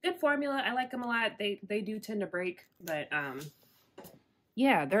good formula. I like them a lot. They do tend to break, but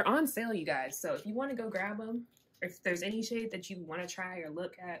yeah, they're on sale, you guys. So if you want to go grab them, or if there's any shade that you want to try or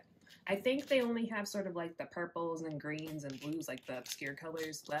look at, I think they only have sort of like the purples and greens and blues, like the obscure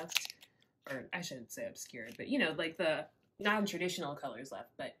colors left. Or I shouldn't say obscure, but you know, like the non-traditional colors left.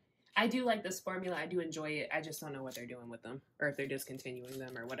 But I do like this formula. I do enjoy it. I just don't know what they're doing with them, or if they're discontinuing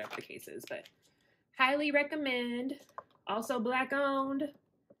them, or whatever the case is. But highly recommend. Also Black owned.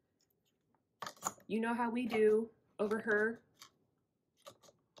 You know how we do over her.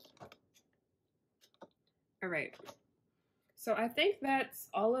 All right. So I think that's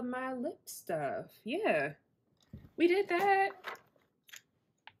all of my lip stuff. Yeah, we did that.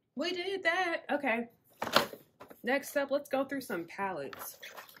 We did that. Okay. Next up, let's go through some palettes.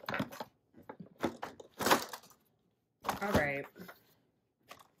 All right.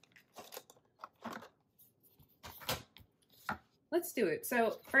 Let's do it.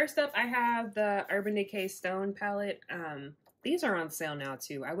 So first up, I have the Urban Decay Stone palette. These are on sale now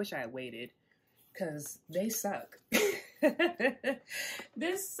too. I wish I had waited because they suck.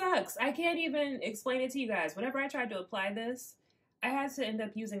 This sucks. I can't even explain it to you guys. Whenever I tried to apply this, I had to end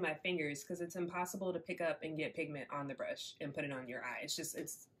up using my fingers because it's impossible to pick up and get pigment on the brush and put it on your eye. It's just,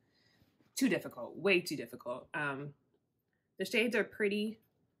 it's too difficult, way too difficult. The shades are pretty,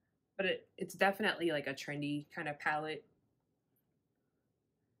 but it's definitely like a trendy kind of palette.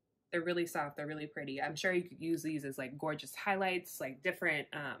 They're really soft, they're really pretty. I'm sure you could use these as like gorgeous highlights, like different,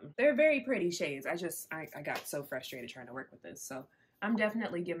 they're very pretty shades. I got so frustrated trying to work with this. So I'm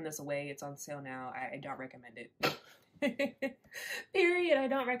definitely giving this away. It's on sale now. I don't recommend it. Period, I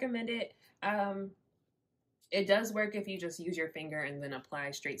don't recommend it. It does work if you just use your finger and then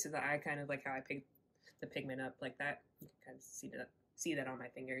apply straight to the eye, kind of like how I picked the pigment up like that. You can kind of see that on my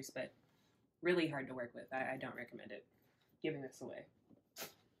fingers, but really hard to work with. I don't recommend it. Giving this away.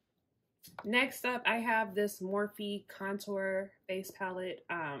 Next up, I have this Morphe Contour Face Palette.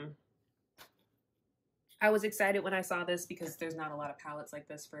 I was excited when I saw this because there's not a lot of palettes like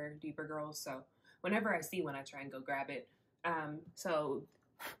this for deeper girls. So whenever I see one, I try and go grab it. So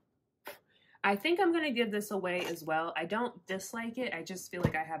I think I'm going to give this away as well. I don't dislike it. I just feel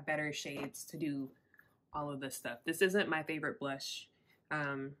like I have better shades to do all of this stuff. This isn't my favorite blush.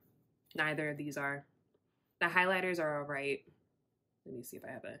 Neither of these are. The highlighters are all right. Let me see if I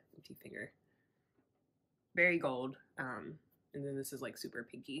have a empty finger. Very gold. And then this is like super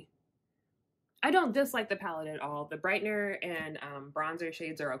pinky. I don't dislike the palette at all. The brightener and bronzer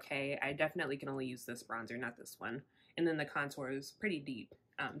shades are okay. I definitely can only use this bronzer, not this one. And then the contour is pretty deep,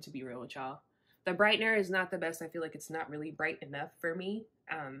 to be real with y'all. The brightener is not the best. I feel like it's not really bright enough for me.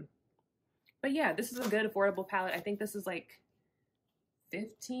 But yeah, this is a good affordable palette. I think this is like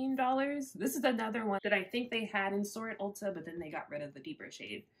 $15. This is another one that I think they had in store at Ulta, but then they got rid of the deeper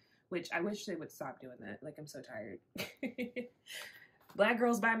shade, which I wish they would stop doing that. Like, I'm so tired. Black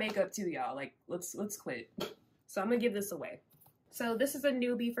girls buy makeup too, y'all. Like, let's quit. So I'm gonna give this away. So this is a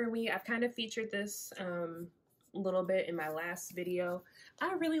newbie for me. I've kind of featured this a little bit in my last video.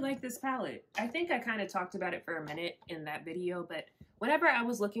 I really like this palette. I think I kind of talked about it for a minute in that video, but whenever I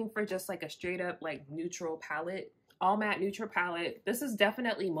was looking for just like a straight up like neutral palette, all matte neutral palette, this is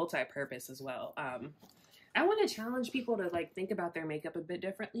definitely multi-purpose as well. I want to challenge people to like think about their makeup a bit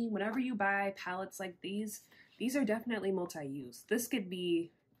differently. Whenever you buy palettes like these are definitely multi-use. This could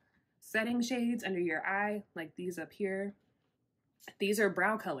be setting shades under your eye, like these up here. These are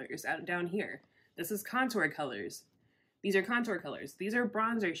brow colors out down here. This is contour colors. These are contour colors. These are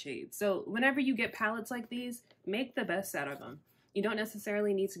bronzer shades. So whenever you get palettes like these, make the best out of them. You don't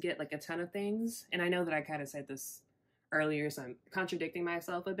necessarily need to get like a ton of things. And I know that I kind of said this earlier, so I'm contradicting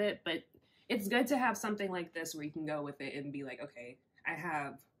myself a bit, but it's good to have something like this where you can go with it and be like, okay, I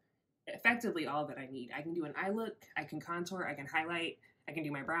have effectively all that I need. I can do an eye look, I can contour, I can highlight, I can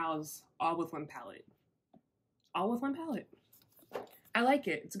do my brows, all with one palette. All with one palette. I like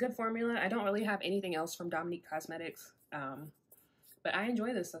it. It's a good formula. I don't really have anything else from Dominique Cosmetics, but I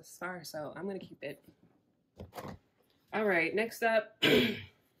enjoy this thus far, so I'm going to keep it. All right, next up.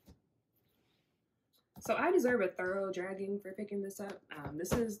 So I deserve a thorough dragging for picking this up.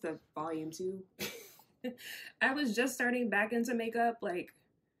 This is the volume 2. I was just starting back into makeup like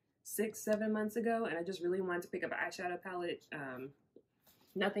 6-7 months ago, and I just really wanted to pick up an eyeshadow palette.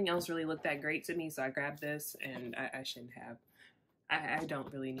 Nothing else really looked that great to me, so I grabbed this, and I shouldn't have. I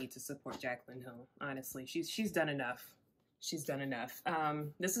don't really need to support Jaclyn Hill, honestly. She's done enough. she's done enough.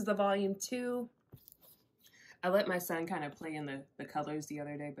 This is the volume 2. I let my son kind of play in the colors the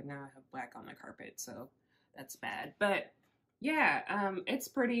other day, but now I have black on the carpet, so that's bad. But yeah, it's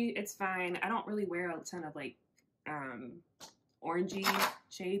pretty, it's fine. I don't really wear a ton of like orangey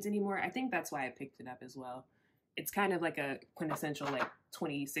shades anymore. I think that's why I picked it up as well. It's kind of like a quintessential like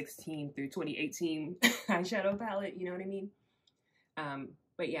 2016 through 2018 eyeshadow palette, you know what I mean?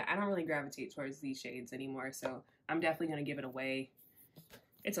 But yeah, I don't really gravitate towards these shades anymore, so I'm definitely going to give it away.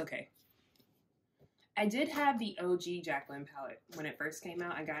 It's okay. I did have the OG GRWM palette when it first came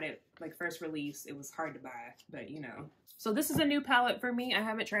out. I got it like first release. It was hard to buy, but you know. So this is a new palette for me. I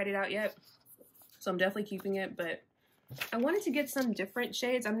haven't tried it out yet, so I'm definitely keeping it, but I wanted to get some different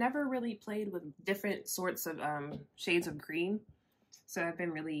shades. I've never really played with different sorts of shades of green, so I've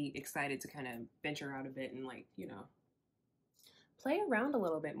been really excited to kind of venture out a bit and like, you know, play around a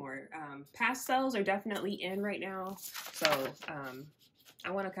little bit more. Pastels are definitely in right now, so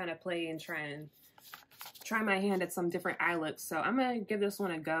I want to kind of play and try my hand at some different eye looks. So I'm gonna give this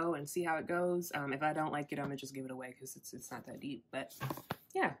one a go and see how it goes. If I don't like it, I'm gonna just give it away because it's not that deep. But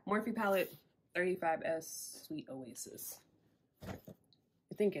yeah, Morphe palette 35S Sweet Oasis.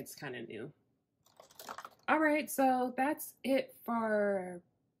 I think it's kind of new. All right, so that's it for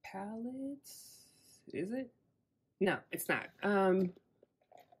palettes. Is it? No, it's not.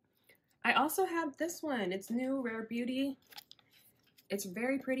 I also have this one. It's new, Rare Beauty. It's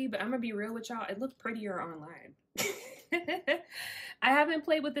very pretty, but I'm gonna be real with y'all. It looked prettier online. I haven't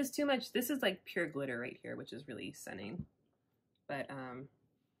played with this too much. This is like pure glitter right here, which is really stunning. But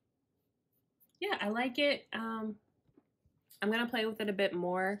yeah, I like it. I'm gonna play with it a bit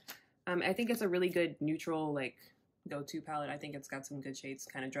more. I think it's a really good neutral like go-to palette. I think it's got some good shades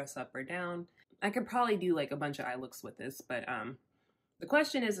to kind of dress up or down. I could probably do like a bunch of eye looks with this, but the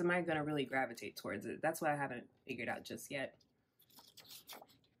question is, am I gonna really gravitate towards it? That's what I haven't figured out just yet.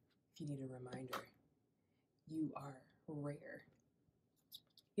 If you need a reminder, you are rare.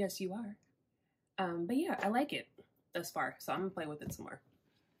 Yes, you are. But yeah, I like it thus far, so I'm gonna play with it some more.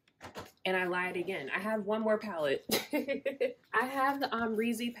 And I lied again. I have one more palette. I have the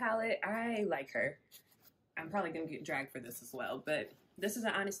Nglsey palette. I like her. I'm probably gonna get dragged for this as well, but this is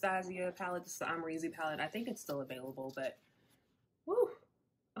an Anastasia palette. This is the Nglsey palette. I think it's still available, but woo,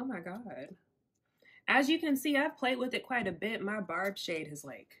 oh my god. As you can see, I've played with it quite a bit. My barb shade has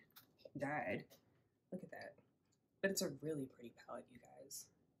like died. Look at that. But it's a really pretty palette, you guys.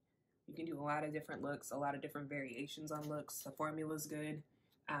 You can do a lot of different looks, a lot of different variations on looks. The formula's good.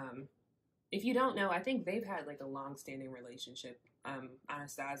 If you don't know, I think they've had like a long-standing relationship.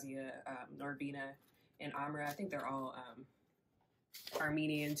 Anastasia, Norvina, and Amra. I think they're all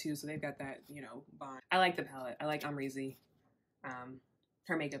Armenian too, so they've got that, you know, bond. I like the palette. I like Nglsey.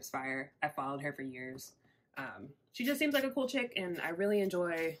 Her makeup's fire. I followed her for years. She just seems like a cool chick, and I really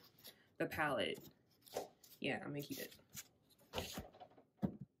enjoy the palette. Yeah, I'm gonna keep it. Oh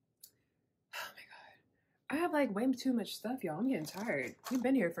my god. I have like way too much stuff, y'all. I'm getting tired. We've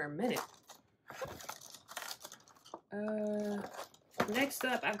been here for a minute. Next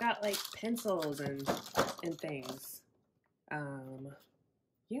up, I've got like pencils and things.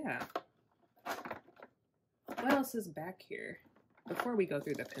 Yeah. What else is back here? Before we go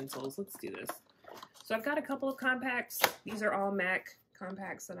through the pencils, let's do this. So I've got a couple of compacts. These are all MAC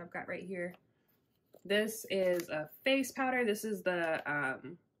compacts that I've got right here. This is a face powder. This is the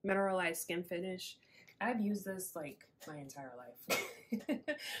mineralized skin finish. I've used this like my entire life.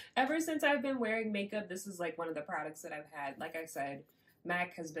 Ever since I've been wearing makeup, this is like one of the products that I've had. Like I said,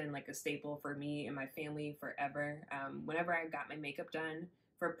 MAC has been like a staple for me and my family forever. Whenever I got my makeup done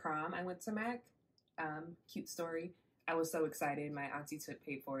for prom, I went to MAC. Cute story. I was so excited. My auntie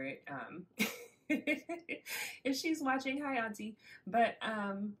paid for it. If she's watching, hi auntie. But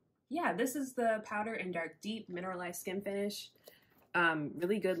yeah, this is the Powder in Dark Deep Mineralized Skin Finish.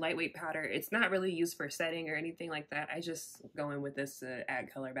 Really good lightweight powder. It's not really used for setting or anything like that. I just go in with this to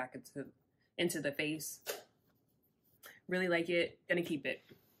add color back into the face. Really like it. Gonna keep it.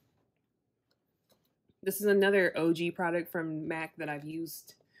 This is another OG product from MAC that I've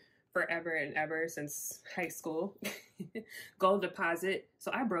used forever and ever since high school. Gold Deposit.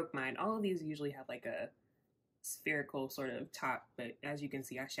 So I broke mine. All of these usually have like a spherical sort of top, but as you can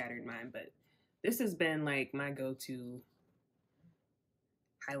see, I shattered mine. But this has been like my go-to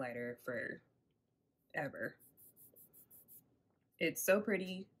highlighter forever. It's so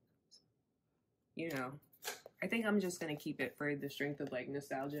pretty. You know, I think I'm just gonna keep it for the strength of like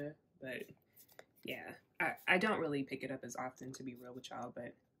nostalgia. But yeah, I don't really pick it up as often, to be real with y'all,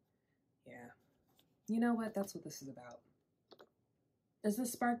 but yeah. You know what? That's what this is about. Does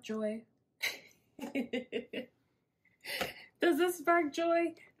this spark joy? Does this spark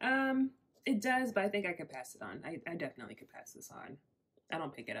joy? It does, but I think I could pass it on. I definitely could pass this on. I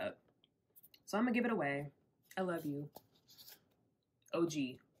don't pick it up. So I'm gonna give it away. I love you. OG.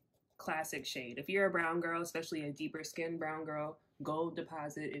 Classic shade. If you're a brown girl, especially a deeper skin brown girl, Gold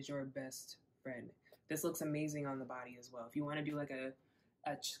Deposit is your best friend. This looks amazing on the body as well. If you want to do like a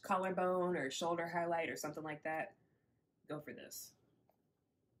collarbone or shoulder highlight or something like that, go for this.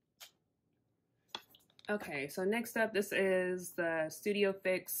 Okay, so next up, this is the Studio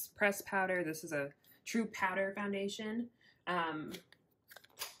Fix Press Powder. This is a true powder foundation.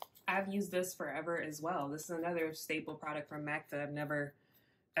 I've used this forever as well. This is another staple product from MAC that I've never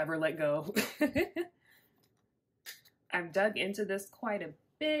ever let go. I've dug into this quite a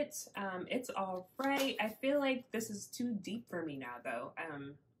bit. It's all right. I feel like this is too deep for me now though.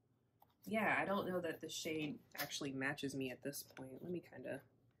 Yeah, I don't know that the shade actually matches me at this point. Let me kind of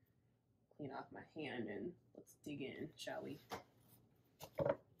clean off my hand and let's dig in, shall we?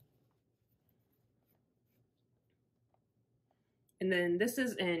 And then this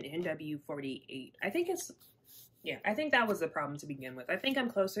is an NW48. I think it's, yeah, I think that was the problem to begin with. I think I'm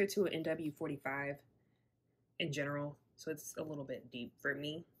closer to an NW45 in general, so it's a little bit deep for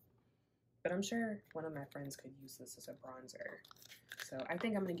me. But I'm sure one of my friends could use this as a bronzer. So I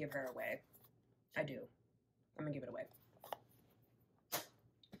think I'm gonna give her away. I do. I'm gonna give it away.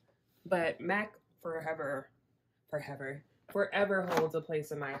 But MAC forever holds a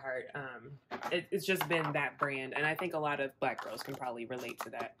place in my heart. It's just been that brand, and I think a lot of Black girls can probably relate to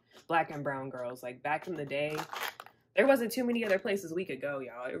that. Black and brown girls, like back in the day, there wasn't too many other places we could go,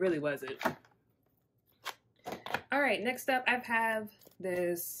 y'all. It really wasn't. All right, next up, I have,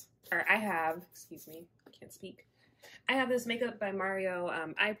 excuse me, I can't speak. I have this Makeup by Mario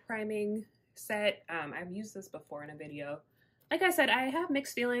eye priming set. I've used this before in a video. Like I said, I have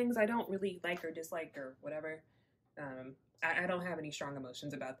mixed feelings. I don't really like or dislike or whatever. I don't have any strong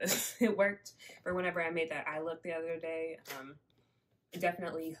emotions about this. It worked for whenever I made that eye look the other day. It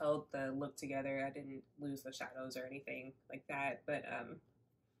definitely held the look together. I didn't lose the shadows or anything like that. But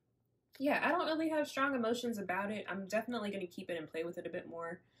yeah, I don't really have strong emotions about it. I'm definitely going to keep it and play with it a bit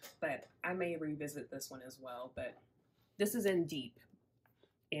more. But I may revisit this one as well. But this is in Deep.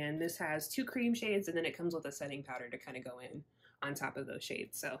 And this has 2 cream shades, and then it comes with a setting powder to kind of go in on top of those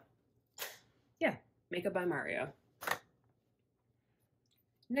shades. So yeah, Makeup by Mario.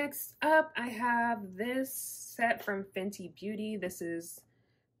 Next up, I have this set from Fenty Beauty. This is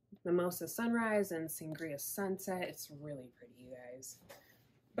Mimosa Sunrise and Sangria Sunset. It's really pretty, you guys.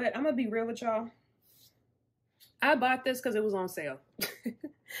 But I'm gonna be real with y'all. I bought this because it was on sale.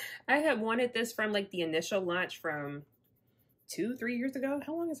 I had wanted this from like the initial launch from 2-3 years ago.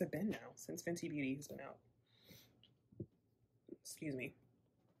 How long has it been now since Fenty Beauty has been out? Excuse me.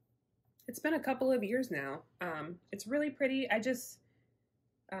 It's been a couple of years now. It's really pretty. I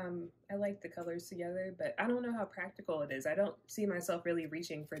like the colors together, but I don't know how practical it is. I don't see myself really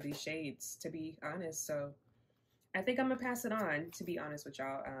reaching for these shades, to be honest. So I think I'm gonna pass it on, to be honest with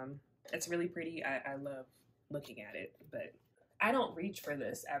y'all. It's really pretty. I love looking at it, but I don't reach for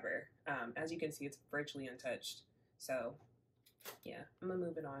this ever. As you can see, it's virtually untouched. So yeah, I'm gonna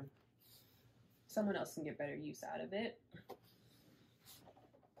move it on. Someone else can get better use out of it.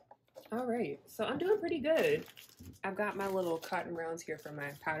 All right, so I'm doing pretty good. I've got my little cotton rounds here for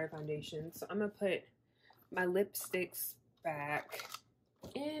my powder foundation. So I'm gonna put my lipsticks back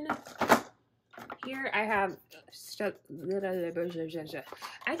in here. I have,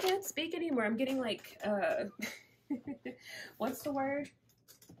 I can't speak anymore. I'm getting like, what's the word?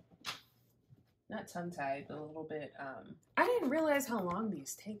 Not tongue-tied, but a little bit, I didn't realize how long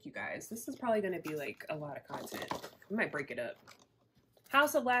these take, you guys. This is probably gonna be like a lot of content. I might break it up.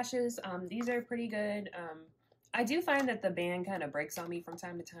 House of Lashes, these are pretty good. I do find that the band kind of breaks on me from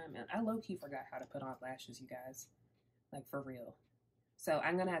time to time, and I low-key forgot how to put on lashes, you guys. Like, for real. So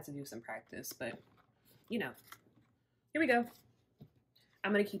I'm gonna have to do some practice, but, you know. Here we go.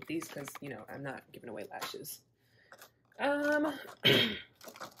 I'm gonna keep these because, you know, I'm not giving away lashes.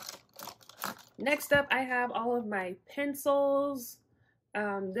 Next up, I have all of my pencils.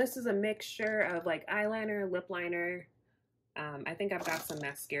 This is a mixture of, like, eyeliner, lip liner. I think I've got some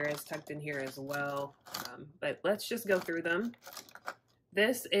mascaras tucked in here as well, but let's just go through them.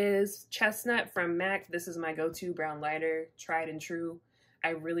 This is Chestnut from MAC. This is my go-to brown liner, tried and true. I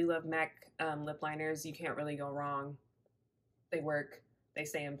really love MAC lip liners. You can't really go wrong. They work, they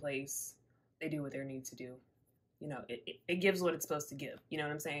stay in place, they do what they need to do. You know, it gives what it's supposed to give. You know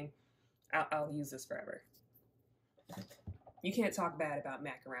what I'm saying? I'll use this forever. You can't talk bad about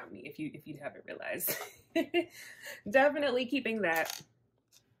MAC around me if you haven't realized. Definitely keeping that.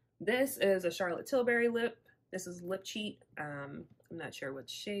 This is a Charlotte Tilbury lip. This is Lip Cheat. I'm not sure what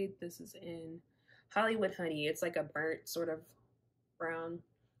shade this is in. Hollywood Honey. It's like a burnt sort of brown.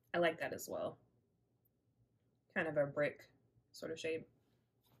 I like that as well. Kind of a brick sort of shade.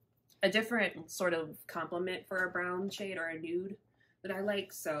 A different sort of complement for a brown shade or a nude that I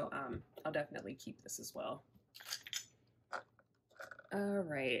like. So I'll definitely keep this as well. All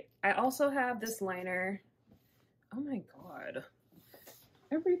right. I also have this liner. Oh my God.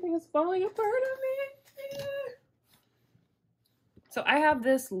 Everything is falling apart on me. So I have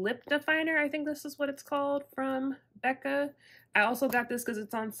this lip definer. I think this is what it's called, from Becca. I also got this because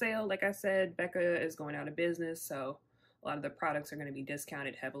it's on sale. Like I said, Becca is going out of business, so a lot of the products are going to be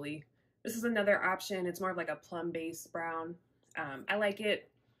discounted heavily. This is another option. It's more of like a plum-based brown. I like it.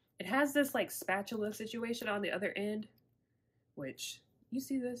 It has this like spatula situation on the other end, which, you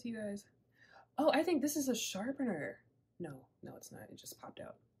see this, you guys? Oh, I think this is a sharpener. No, it's not. It just popped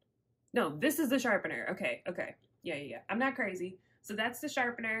out. No, this is the sharpener. Okay. Yeah. I'm not crazy. So that's the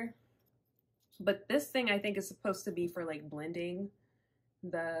sharpener. But this thing I think is supposed to be for like blending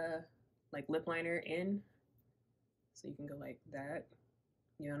the like lip liner in. So you can go like that.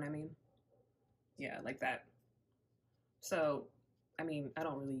 You know what I mean? Yeah, like that. So, I mean, I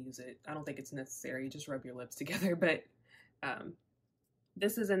don't really use it. I don't think it's necessary. Just rub your lips together. But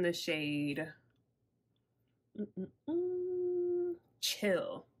this is in the shade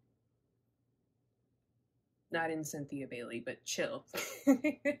Chill. Not in Cynthia Bailey, but Chill.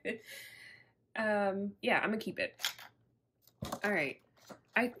 Yeah, I'm gonna keep it. All right.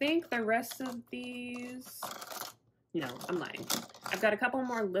 I think the rest of these, no, I'm lying. I've got a couple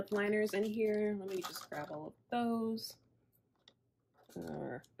more lip liners in here. Let me just grab all of those.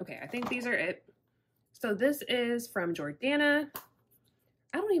 Okay, I think these are it. So this is from Jordana.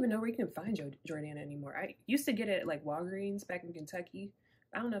 I don't even know where you can find Jordana anymore. I used to get it at like Walgreens back in Kentucky.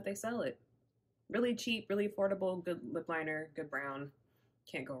 I don't know if they sell it. Really cheap, really affordable, good lip liner, good brown.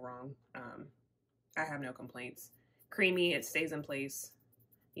 Can't go wrong. I have no complaints. Creamy, it stays in place.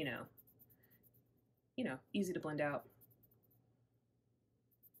 You know, easy to blend out.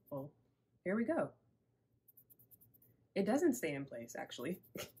 Well, here we go. It doesn't stay in place, actually.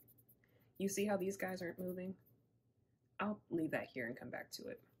 You see how these guys aren't moving? I'll leave that here and come back to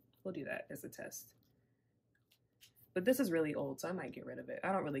it. We'll do that as a test. But this is really old, so I might get rid of it.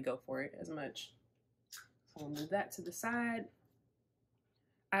 I don't really go for it as much. So I'll move that to the side.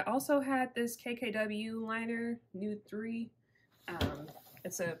 I also had this KKW liner, Nude 3.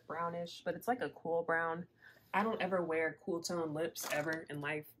 It's a brownish, but it's like a cool brown. I don't ever wear cool tone lips ever in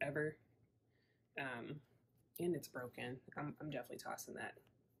life, ever. And it's broken. I'm definitely tossing that.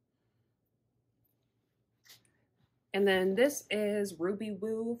 And then this is Ruby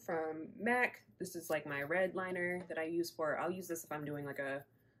Woo from MAC. This is like my red liner that I use for, I'll use this if I'm doing like a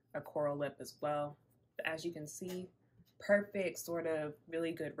coral lip as well. But as you can see, perfect sort of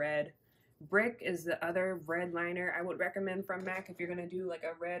really good red. Brick is the other red liner I would recommend from MAC if you're gonna do like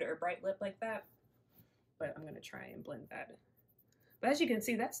a red or bright lip like that. But I'm gonna try and blend that. But as you can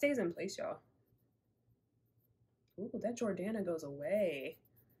see, that stays in place, y'all. Ooh, that Jordana goes away.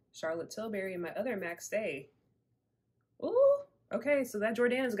 Charlotte Tilbury and my other MAC stay. Ooh, okay, so that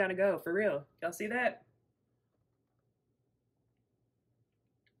Jordana's gotta go, for real. Y'all see that?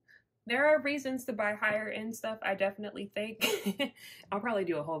 There are reasons to buy higher end stuff, I definitely think. I'll probably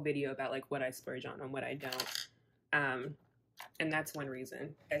do a whole video about like what I splurge on and what I don't. And that's one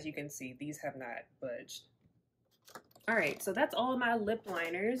reason. As you can see, these have not budged. All right, so that's all of my lip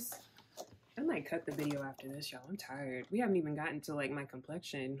liners. I might cut the video after this, y'all. I'm tired. We haven't even gotten to like my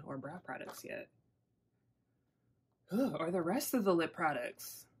complexion or brow products yet. Ugh, or the rest of the lip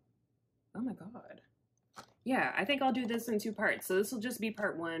products. Oh my God. Yeah, I think I'll do this in 2 parts. So this will just be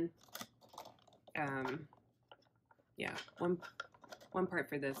part 1. Yeah, one part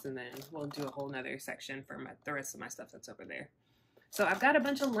for this, and then we'll do a whole nother section for the rest of my stuff that's over there. So I've got a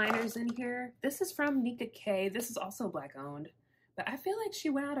bunch of liners in here. This is from Nika K. This is also Black owned, but I feel like she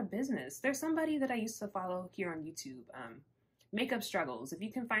went out of business. There's somebody that I used to follow here on YouTube, Makeup Struggles. If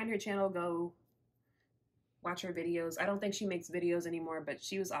you can find her channel, go watch her videos. I don't think she makes videos anymore, but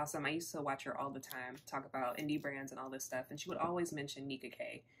she was awesome. I used to watch her all the time, talk about indie brands and all this stuff, and she would always mention Nika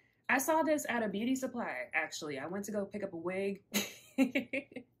K. I saw this at a beauty supply, actually. I went to go pick up a wig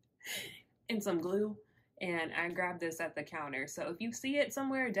and some glue, and I grabbed this at the counter. So if you see it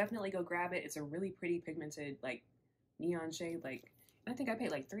somewhere, definitely go grab it. It's a really pretty pigmented, like, neon shade. Like, I think I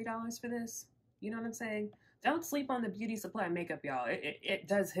paid like $3 for this. You know what I'm saying? Don't sleep on the beauty supply makeup, y'all. It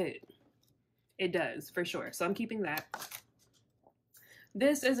does hit. It does, for sure. So I'm keeping that.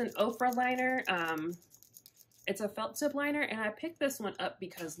 This is an Ofra liner. It's a felt tip liner, and I picked this one up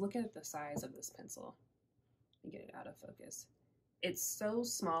because look at the size of this pencil. Let me get it out of focus. It's so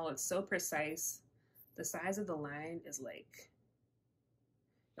small, it's so precise. The size of the line is like,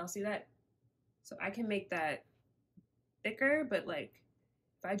 y'all see that? So I can make that thicker, but like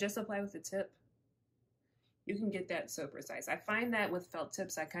if I just apply with the tip, you can get that so precise. I find that with felt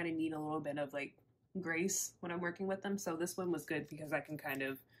tips, I kind of need a little bit of like grace when I'm working with them. So this one was good because I can kind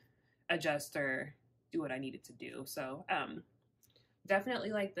of adjust or do what I needed to do. So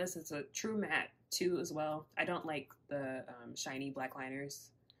definitely like this. It's a true matte too as well. I don't like the shiny black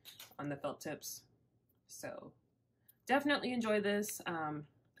liners on the felt tips. So definitely enjoy this.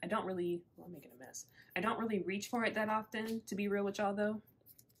 I don't really, well, I'm making a mess. I don't really reach for it that often, to be real with y'all though.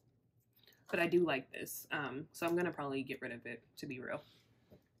 But I do like this. So I'm gonna probably get rid of it, to be real.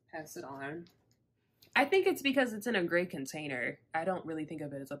 Pass it on. I think it's because it's in a gray container. I don't really think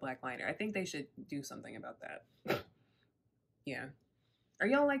of it as a black liner. I think they should do something about that. Yeah. Are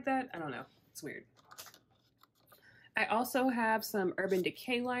y'all like that? I don't know. It's weird. I also have some Urban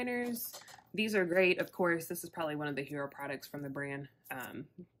Decay liners. These are great. Of course, this is probably one of the hero products from the brand.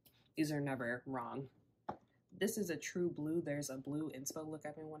 These are never wrong. This is a true blue. There's a blue inspo look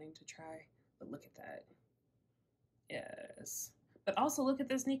I've been wanting to try, but look at that. Yes. But also look at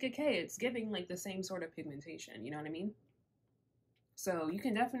this Nika K. It's giving like the same sort of pigmentation. You know what I mean? So you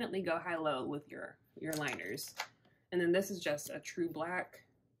can definitely go high-low with your liners. And then this is just a true black.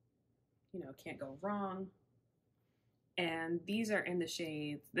 You know, can't go wrong. And these are in the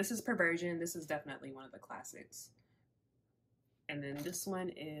shades. This is Perversion. This is definitely one of the classics. And then this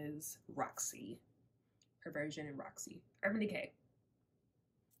one is Roxy. Perversion and Roxy. Urban Decay.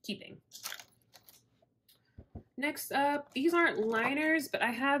 Keeping. Next up, these aren't liners, but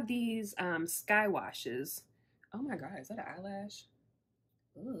I have these sky washes. Oh my god, is that an eyelash?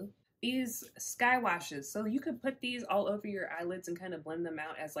 Ooh. These sky washes. So you could put these all over your eyelids and kind of blend them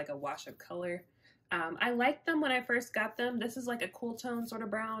out as like a wash of color. I liked them when I first got them. This is like a cool tone sort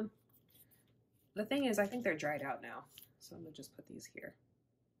of brown. The thing is, I think they're dried out now. So I'm gonna just put these here.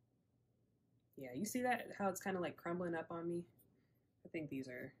 Yeah, you see that? How it's kind of like crumbling up on me? I think these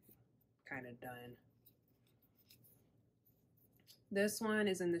are kind of done. This one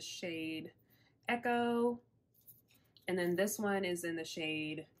is in the shade Echo. And then this one is in the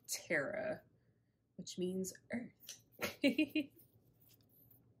shade Terra, which means Earth.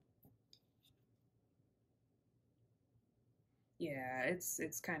 Yeah,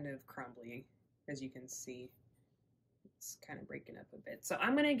 it's kind of crumbly, as you can see. It's kind of breaking up a bit. So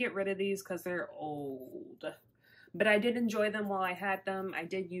I'm going to get rid of these because they're old. But I did enjoy them while I had them. I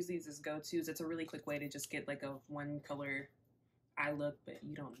did use these as go-tos. It's a really quick way to just get like a one color eye look, but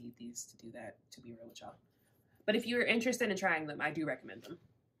you don't need these to do that, to be real with y'all. But if you're interested in trying them, I do recommend them.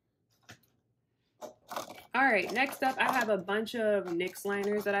 All right, next up, I have a bunch of NYX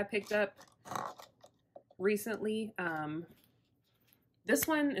liners that I picked up recently. This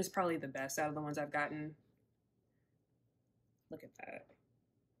one is probably the best out of the ones I've gotten. Look at that.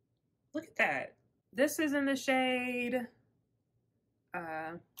 Look at that. This is in the shade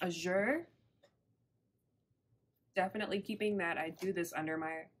Azure. Definitely keeping that. I do this under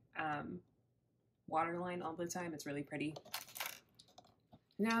my waterline all the time. It's really pretty.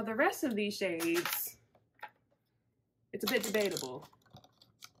 Now the rest of these shades, it's a bit debatable.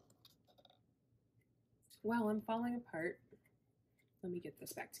 Well, I'm falling apart. Let me get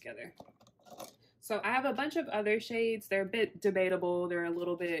this back together. So I have a bunch of other shades. They're a bit debatable. They're a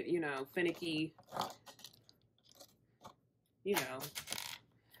little bit, you know, finicky. You know,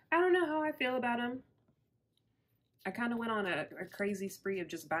 I don't know how I feel about them. I kind of went on a crazy spree of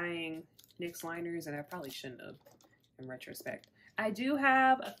just buying NYX liners, and I probably shouldn't have in retrospect. I do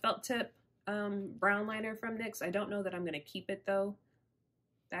have a felt tip brown liner from NYX. I don't know that I'm going to keep it though.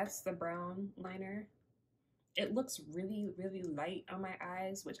 That's the brown liner. It looks really, really light on my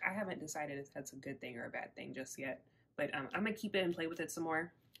eyes, which I haven't decided if that's a good thing or a bad thing just yet. But I'm going to keep it and play with it some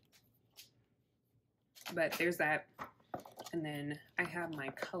more. But there's that. And then I have my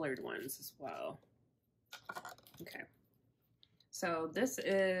colored ones as well. Okay. So this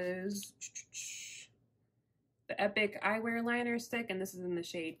is the Epic Eyewear Liner Stick, and this is in the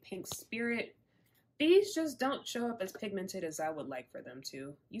shade Pink Spirit. These just don't show up as pigmented as I would like for them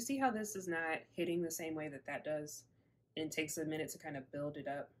to. You see how this is not hitting the same way that that does? And it takes a minute to kind of build it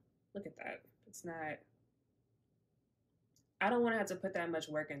up. Look at that. It's not... I don't want to have to put that much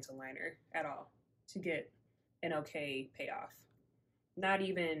work into liner at all to get an okay payoff. Not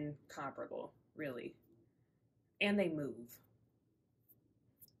even comparable, really. And they move.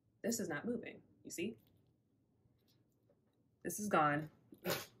 This is not moving, you see? This is gone.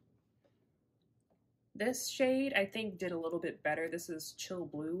 This shade, I think, did a little bit better. This is Chill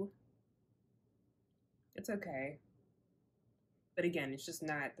Blue. It's okay. But again, it's just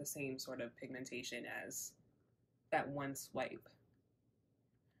not the same sort of pigmentation as that one swipe.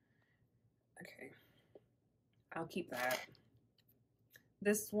 Okay, I'll keep that.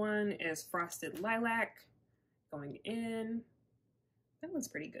 This one is Frosted Lilac going in. That one's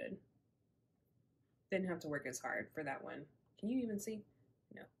pretty good. Didn't have to work as hard for that one. Can you even see?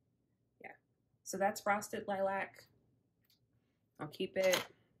 No. Yeah. So that's Frosted Lilac. I'll keep it.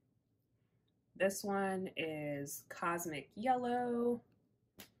 This one is Cosmic Yellow.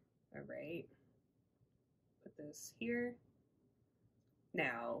 All right. Put this here.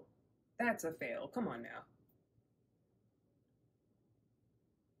 Now, that's a fail. Come on now.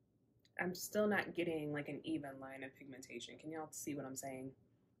 I'm still not getting like an even line of pigmentation. Can y'all see what I'm saying?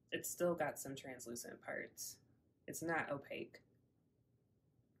 It's still got some translucent parts. It's not opaque.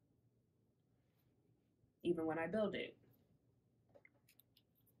 Even when I build it.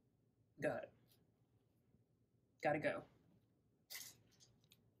 Good. Gotta go.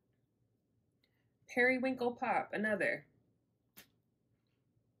 Periwinkle Pop, another.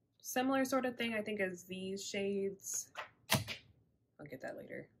 Similar sort of thing, I think, as these shades. I'll get that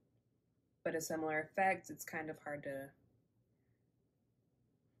later. But a similar effect. It's kind of hard to...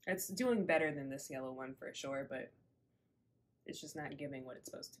 It's doing better than this yellow one for sure, but it's just not giving what it's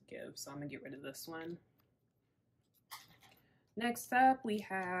supposed to give. So I'm gonna get rid of this one. Next up, we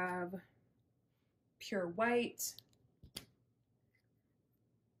have Pure White.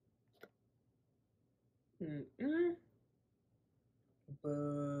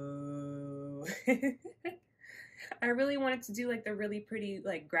 Boo. I really wanted to do like the really pretty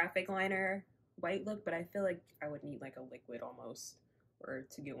like graphic liner white look, but I feel like I would need like a liquid almost, or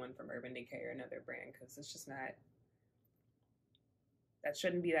to get one from Urban Decay or another brand, because it's just not, that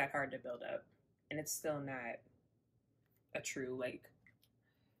shouldn't be that hard to build up, and it's still not a true like,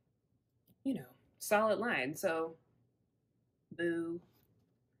 you know, solid line. So boo,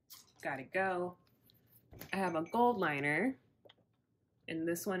 gotta go. I have a gold liner, and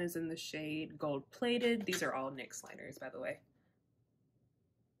this one is in the shade Gold Plated. These are all NYX liners, by the way.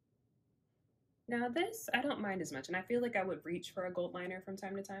 Now this, I don't mind as much, and I feel like I would reach for a gold liner from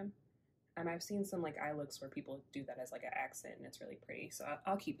time to time. I've seen some like eye looks where people do that as like an accent, and it's really pretty, so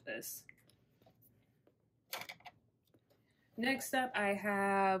I'll keep this. Next up, I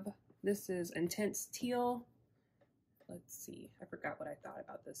have, this is Intense Teal. Let's see, I forgot what I thought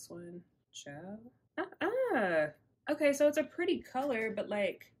about this one. Okay, so it's a pretty color, but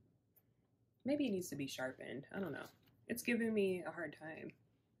like, maybe it needs to be sharpened. I don't know. It's giving me a hard time.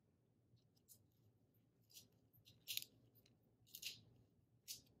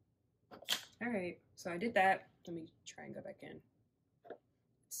 All right, so I did that. Let me try and go back in.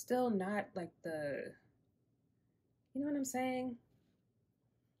 Still not like the, you know what I'm saying?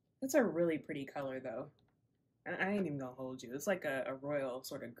 It's a really pretty color though. I ain't even gonna hold you. It's like a royal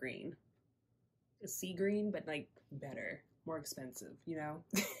sort of green. A sea green, but like better, more expensive, you know?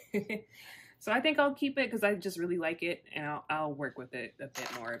 So I think I'll keep it because I just really like it, and I'll work with it a bit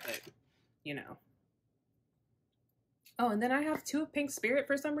more, but you know. Oh, and then I have two of Pink Spirit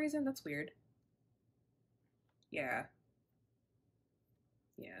for some reason. That's weird. Yeah.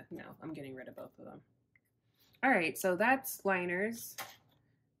 Yeah, no, I'm getting rid of both of them. All right, so that's liners.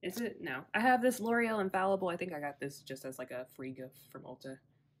 Is it? No. I have this L'Oreal Infallible. I think I got this just as like a free gift from Ulta.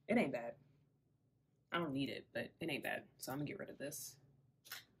 It ain't bad. I don't need it, but it ain't bad. So I'm gonna get rid of this.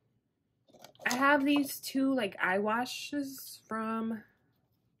 I have these two like eye washes from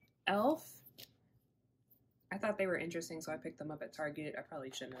e.l.f. I thought they were interesting, so I picked them up at Target. I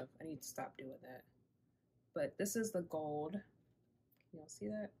probably shouldn't have. I need to stop doing that. But this is the gold. Can y'all see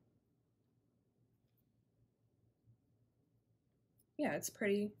that? Yeah, it's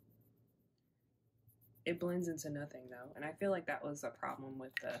pretty. It blends into nothing though, and I feel like that was a problem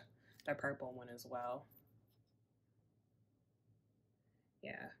with the purple one as well.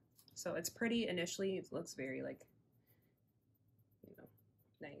 Yeah, so it's pretty initially. It looks very like, you know,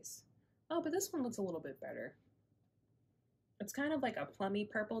 nice. Oh, but this one looks a little bit better. It's kind of like a plummy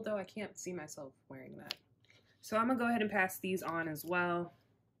purple though. I can't see myself wearing that. So I'm gonna go ahead and pass these on as well.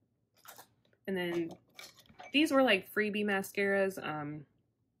 And then these were like freebie mascaras.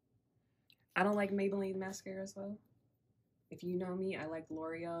 I don't like Maybelline mascaras though. If you know me, I like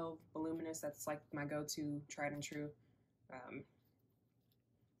L'Oreal Voluminous. That's like my go-to, tried and true.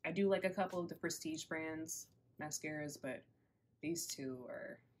 I do like a couple of the prestige brands mascaras, but these two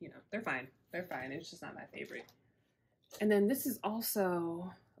are, you know, they're fine. They're fine. It's just not my favorite. And then this is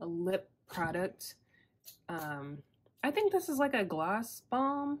also a lip product. I think this is like a gloss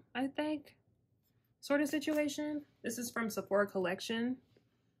balm, I think, sort of situation. This is from Sephora Collection.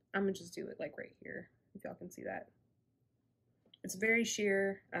 I'm gonna just do it like right here. if y'all can see that. It's very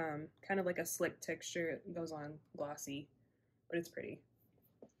sheer, kind of like a slick texture. It goes on glossy, but it's pretty.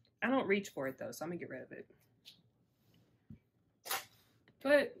 I don't reach for it though, so I'm gonna get rid of it.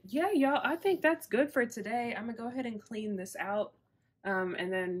 But yeah, y'all, I think that's good for today. I'm gonna go ahead and clean this out.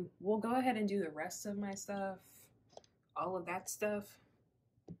 And then we'll go ahead and do the rest of my stuff, all of that stuff,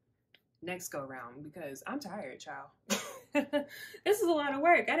 next go round, because I'm tired, child. This is a lot of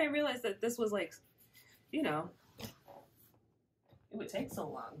work. I didn't realize that this was like, you know, it would take so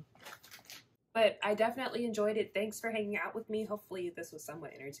long. But I definitely enjoyed it. Thanks for hanging out with me. Hopefully this was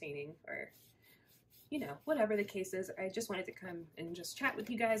somewhat entertaining, or, you know, whatever the case is. I just wanted to come and just chat with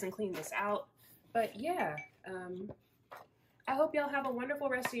you guys and clean this out. But yeah, I hope y'all have a wonderful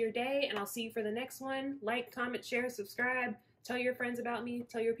rest of your day, and I'll see you for the next one. Like, comment, share, subscribe. Tell your friends about me.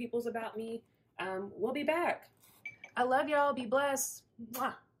 Tell your peoples about me. We'll be back. I love y'all. Be blessed.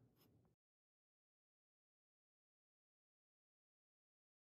 Mwah.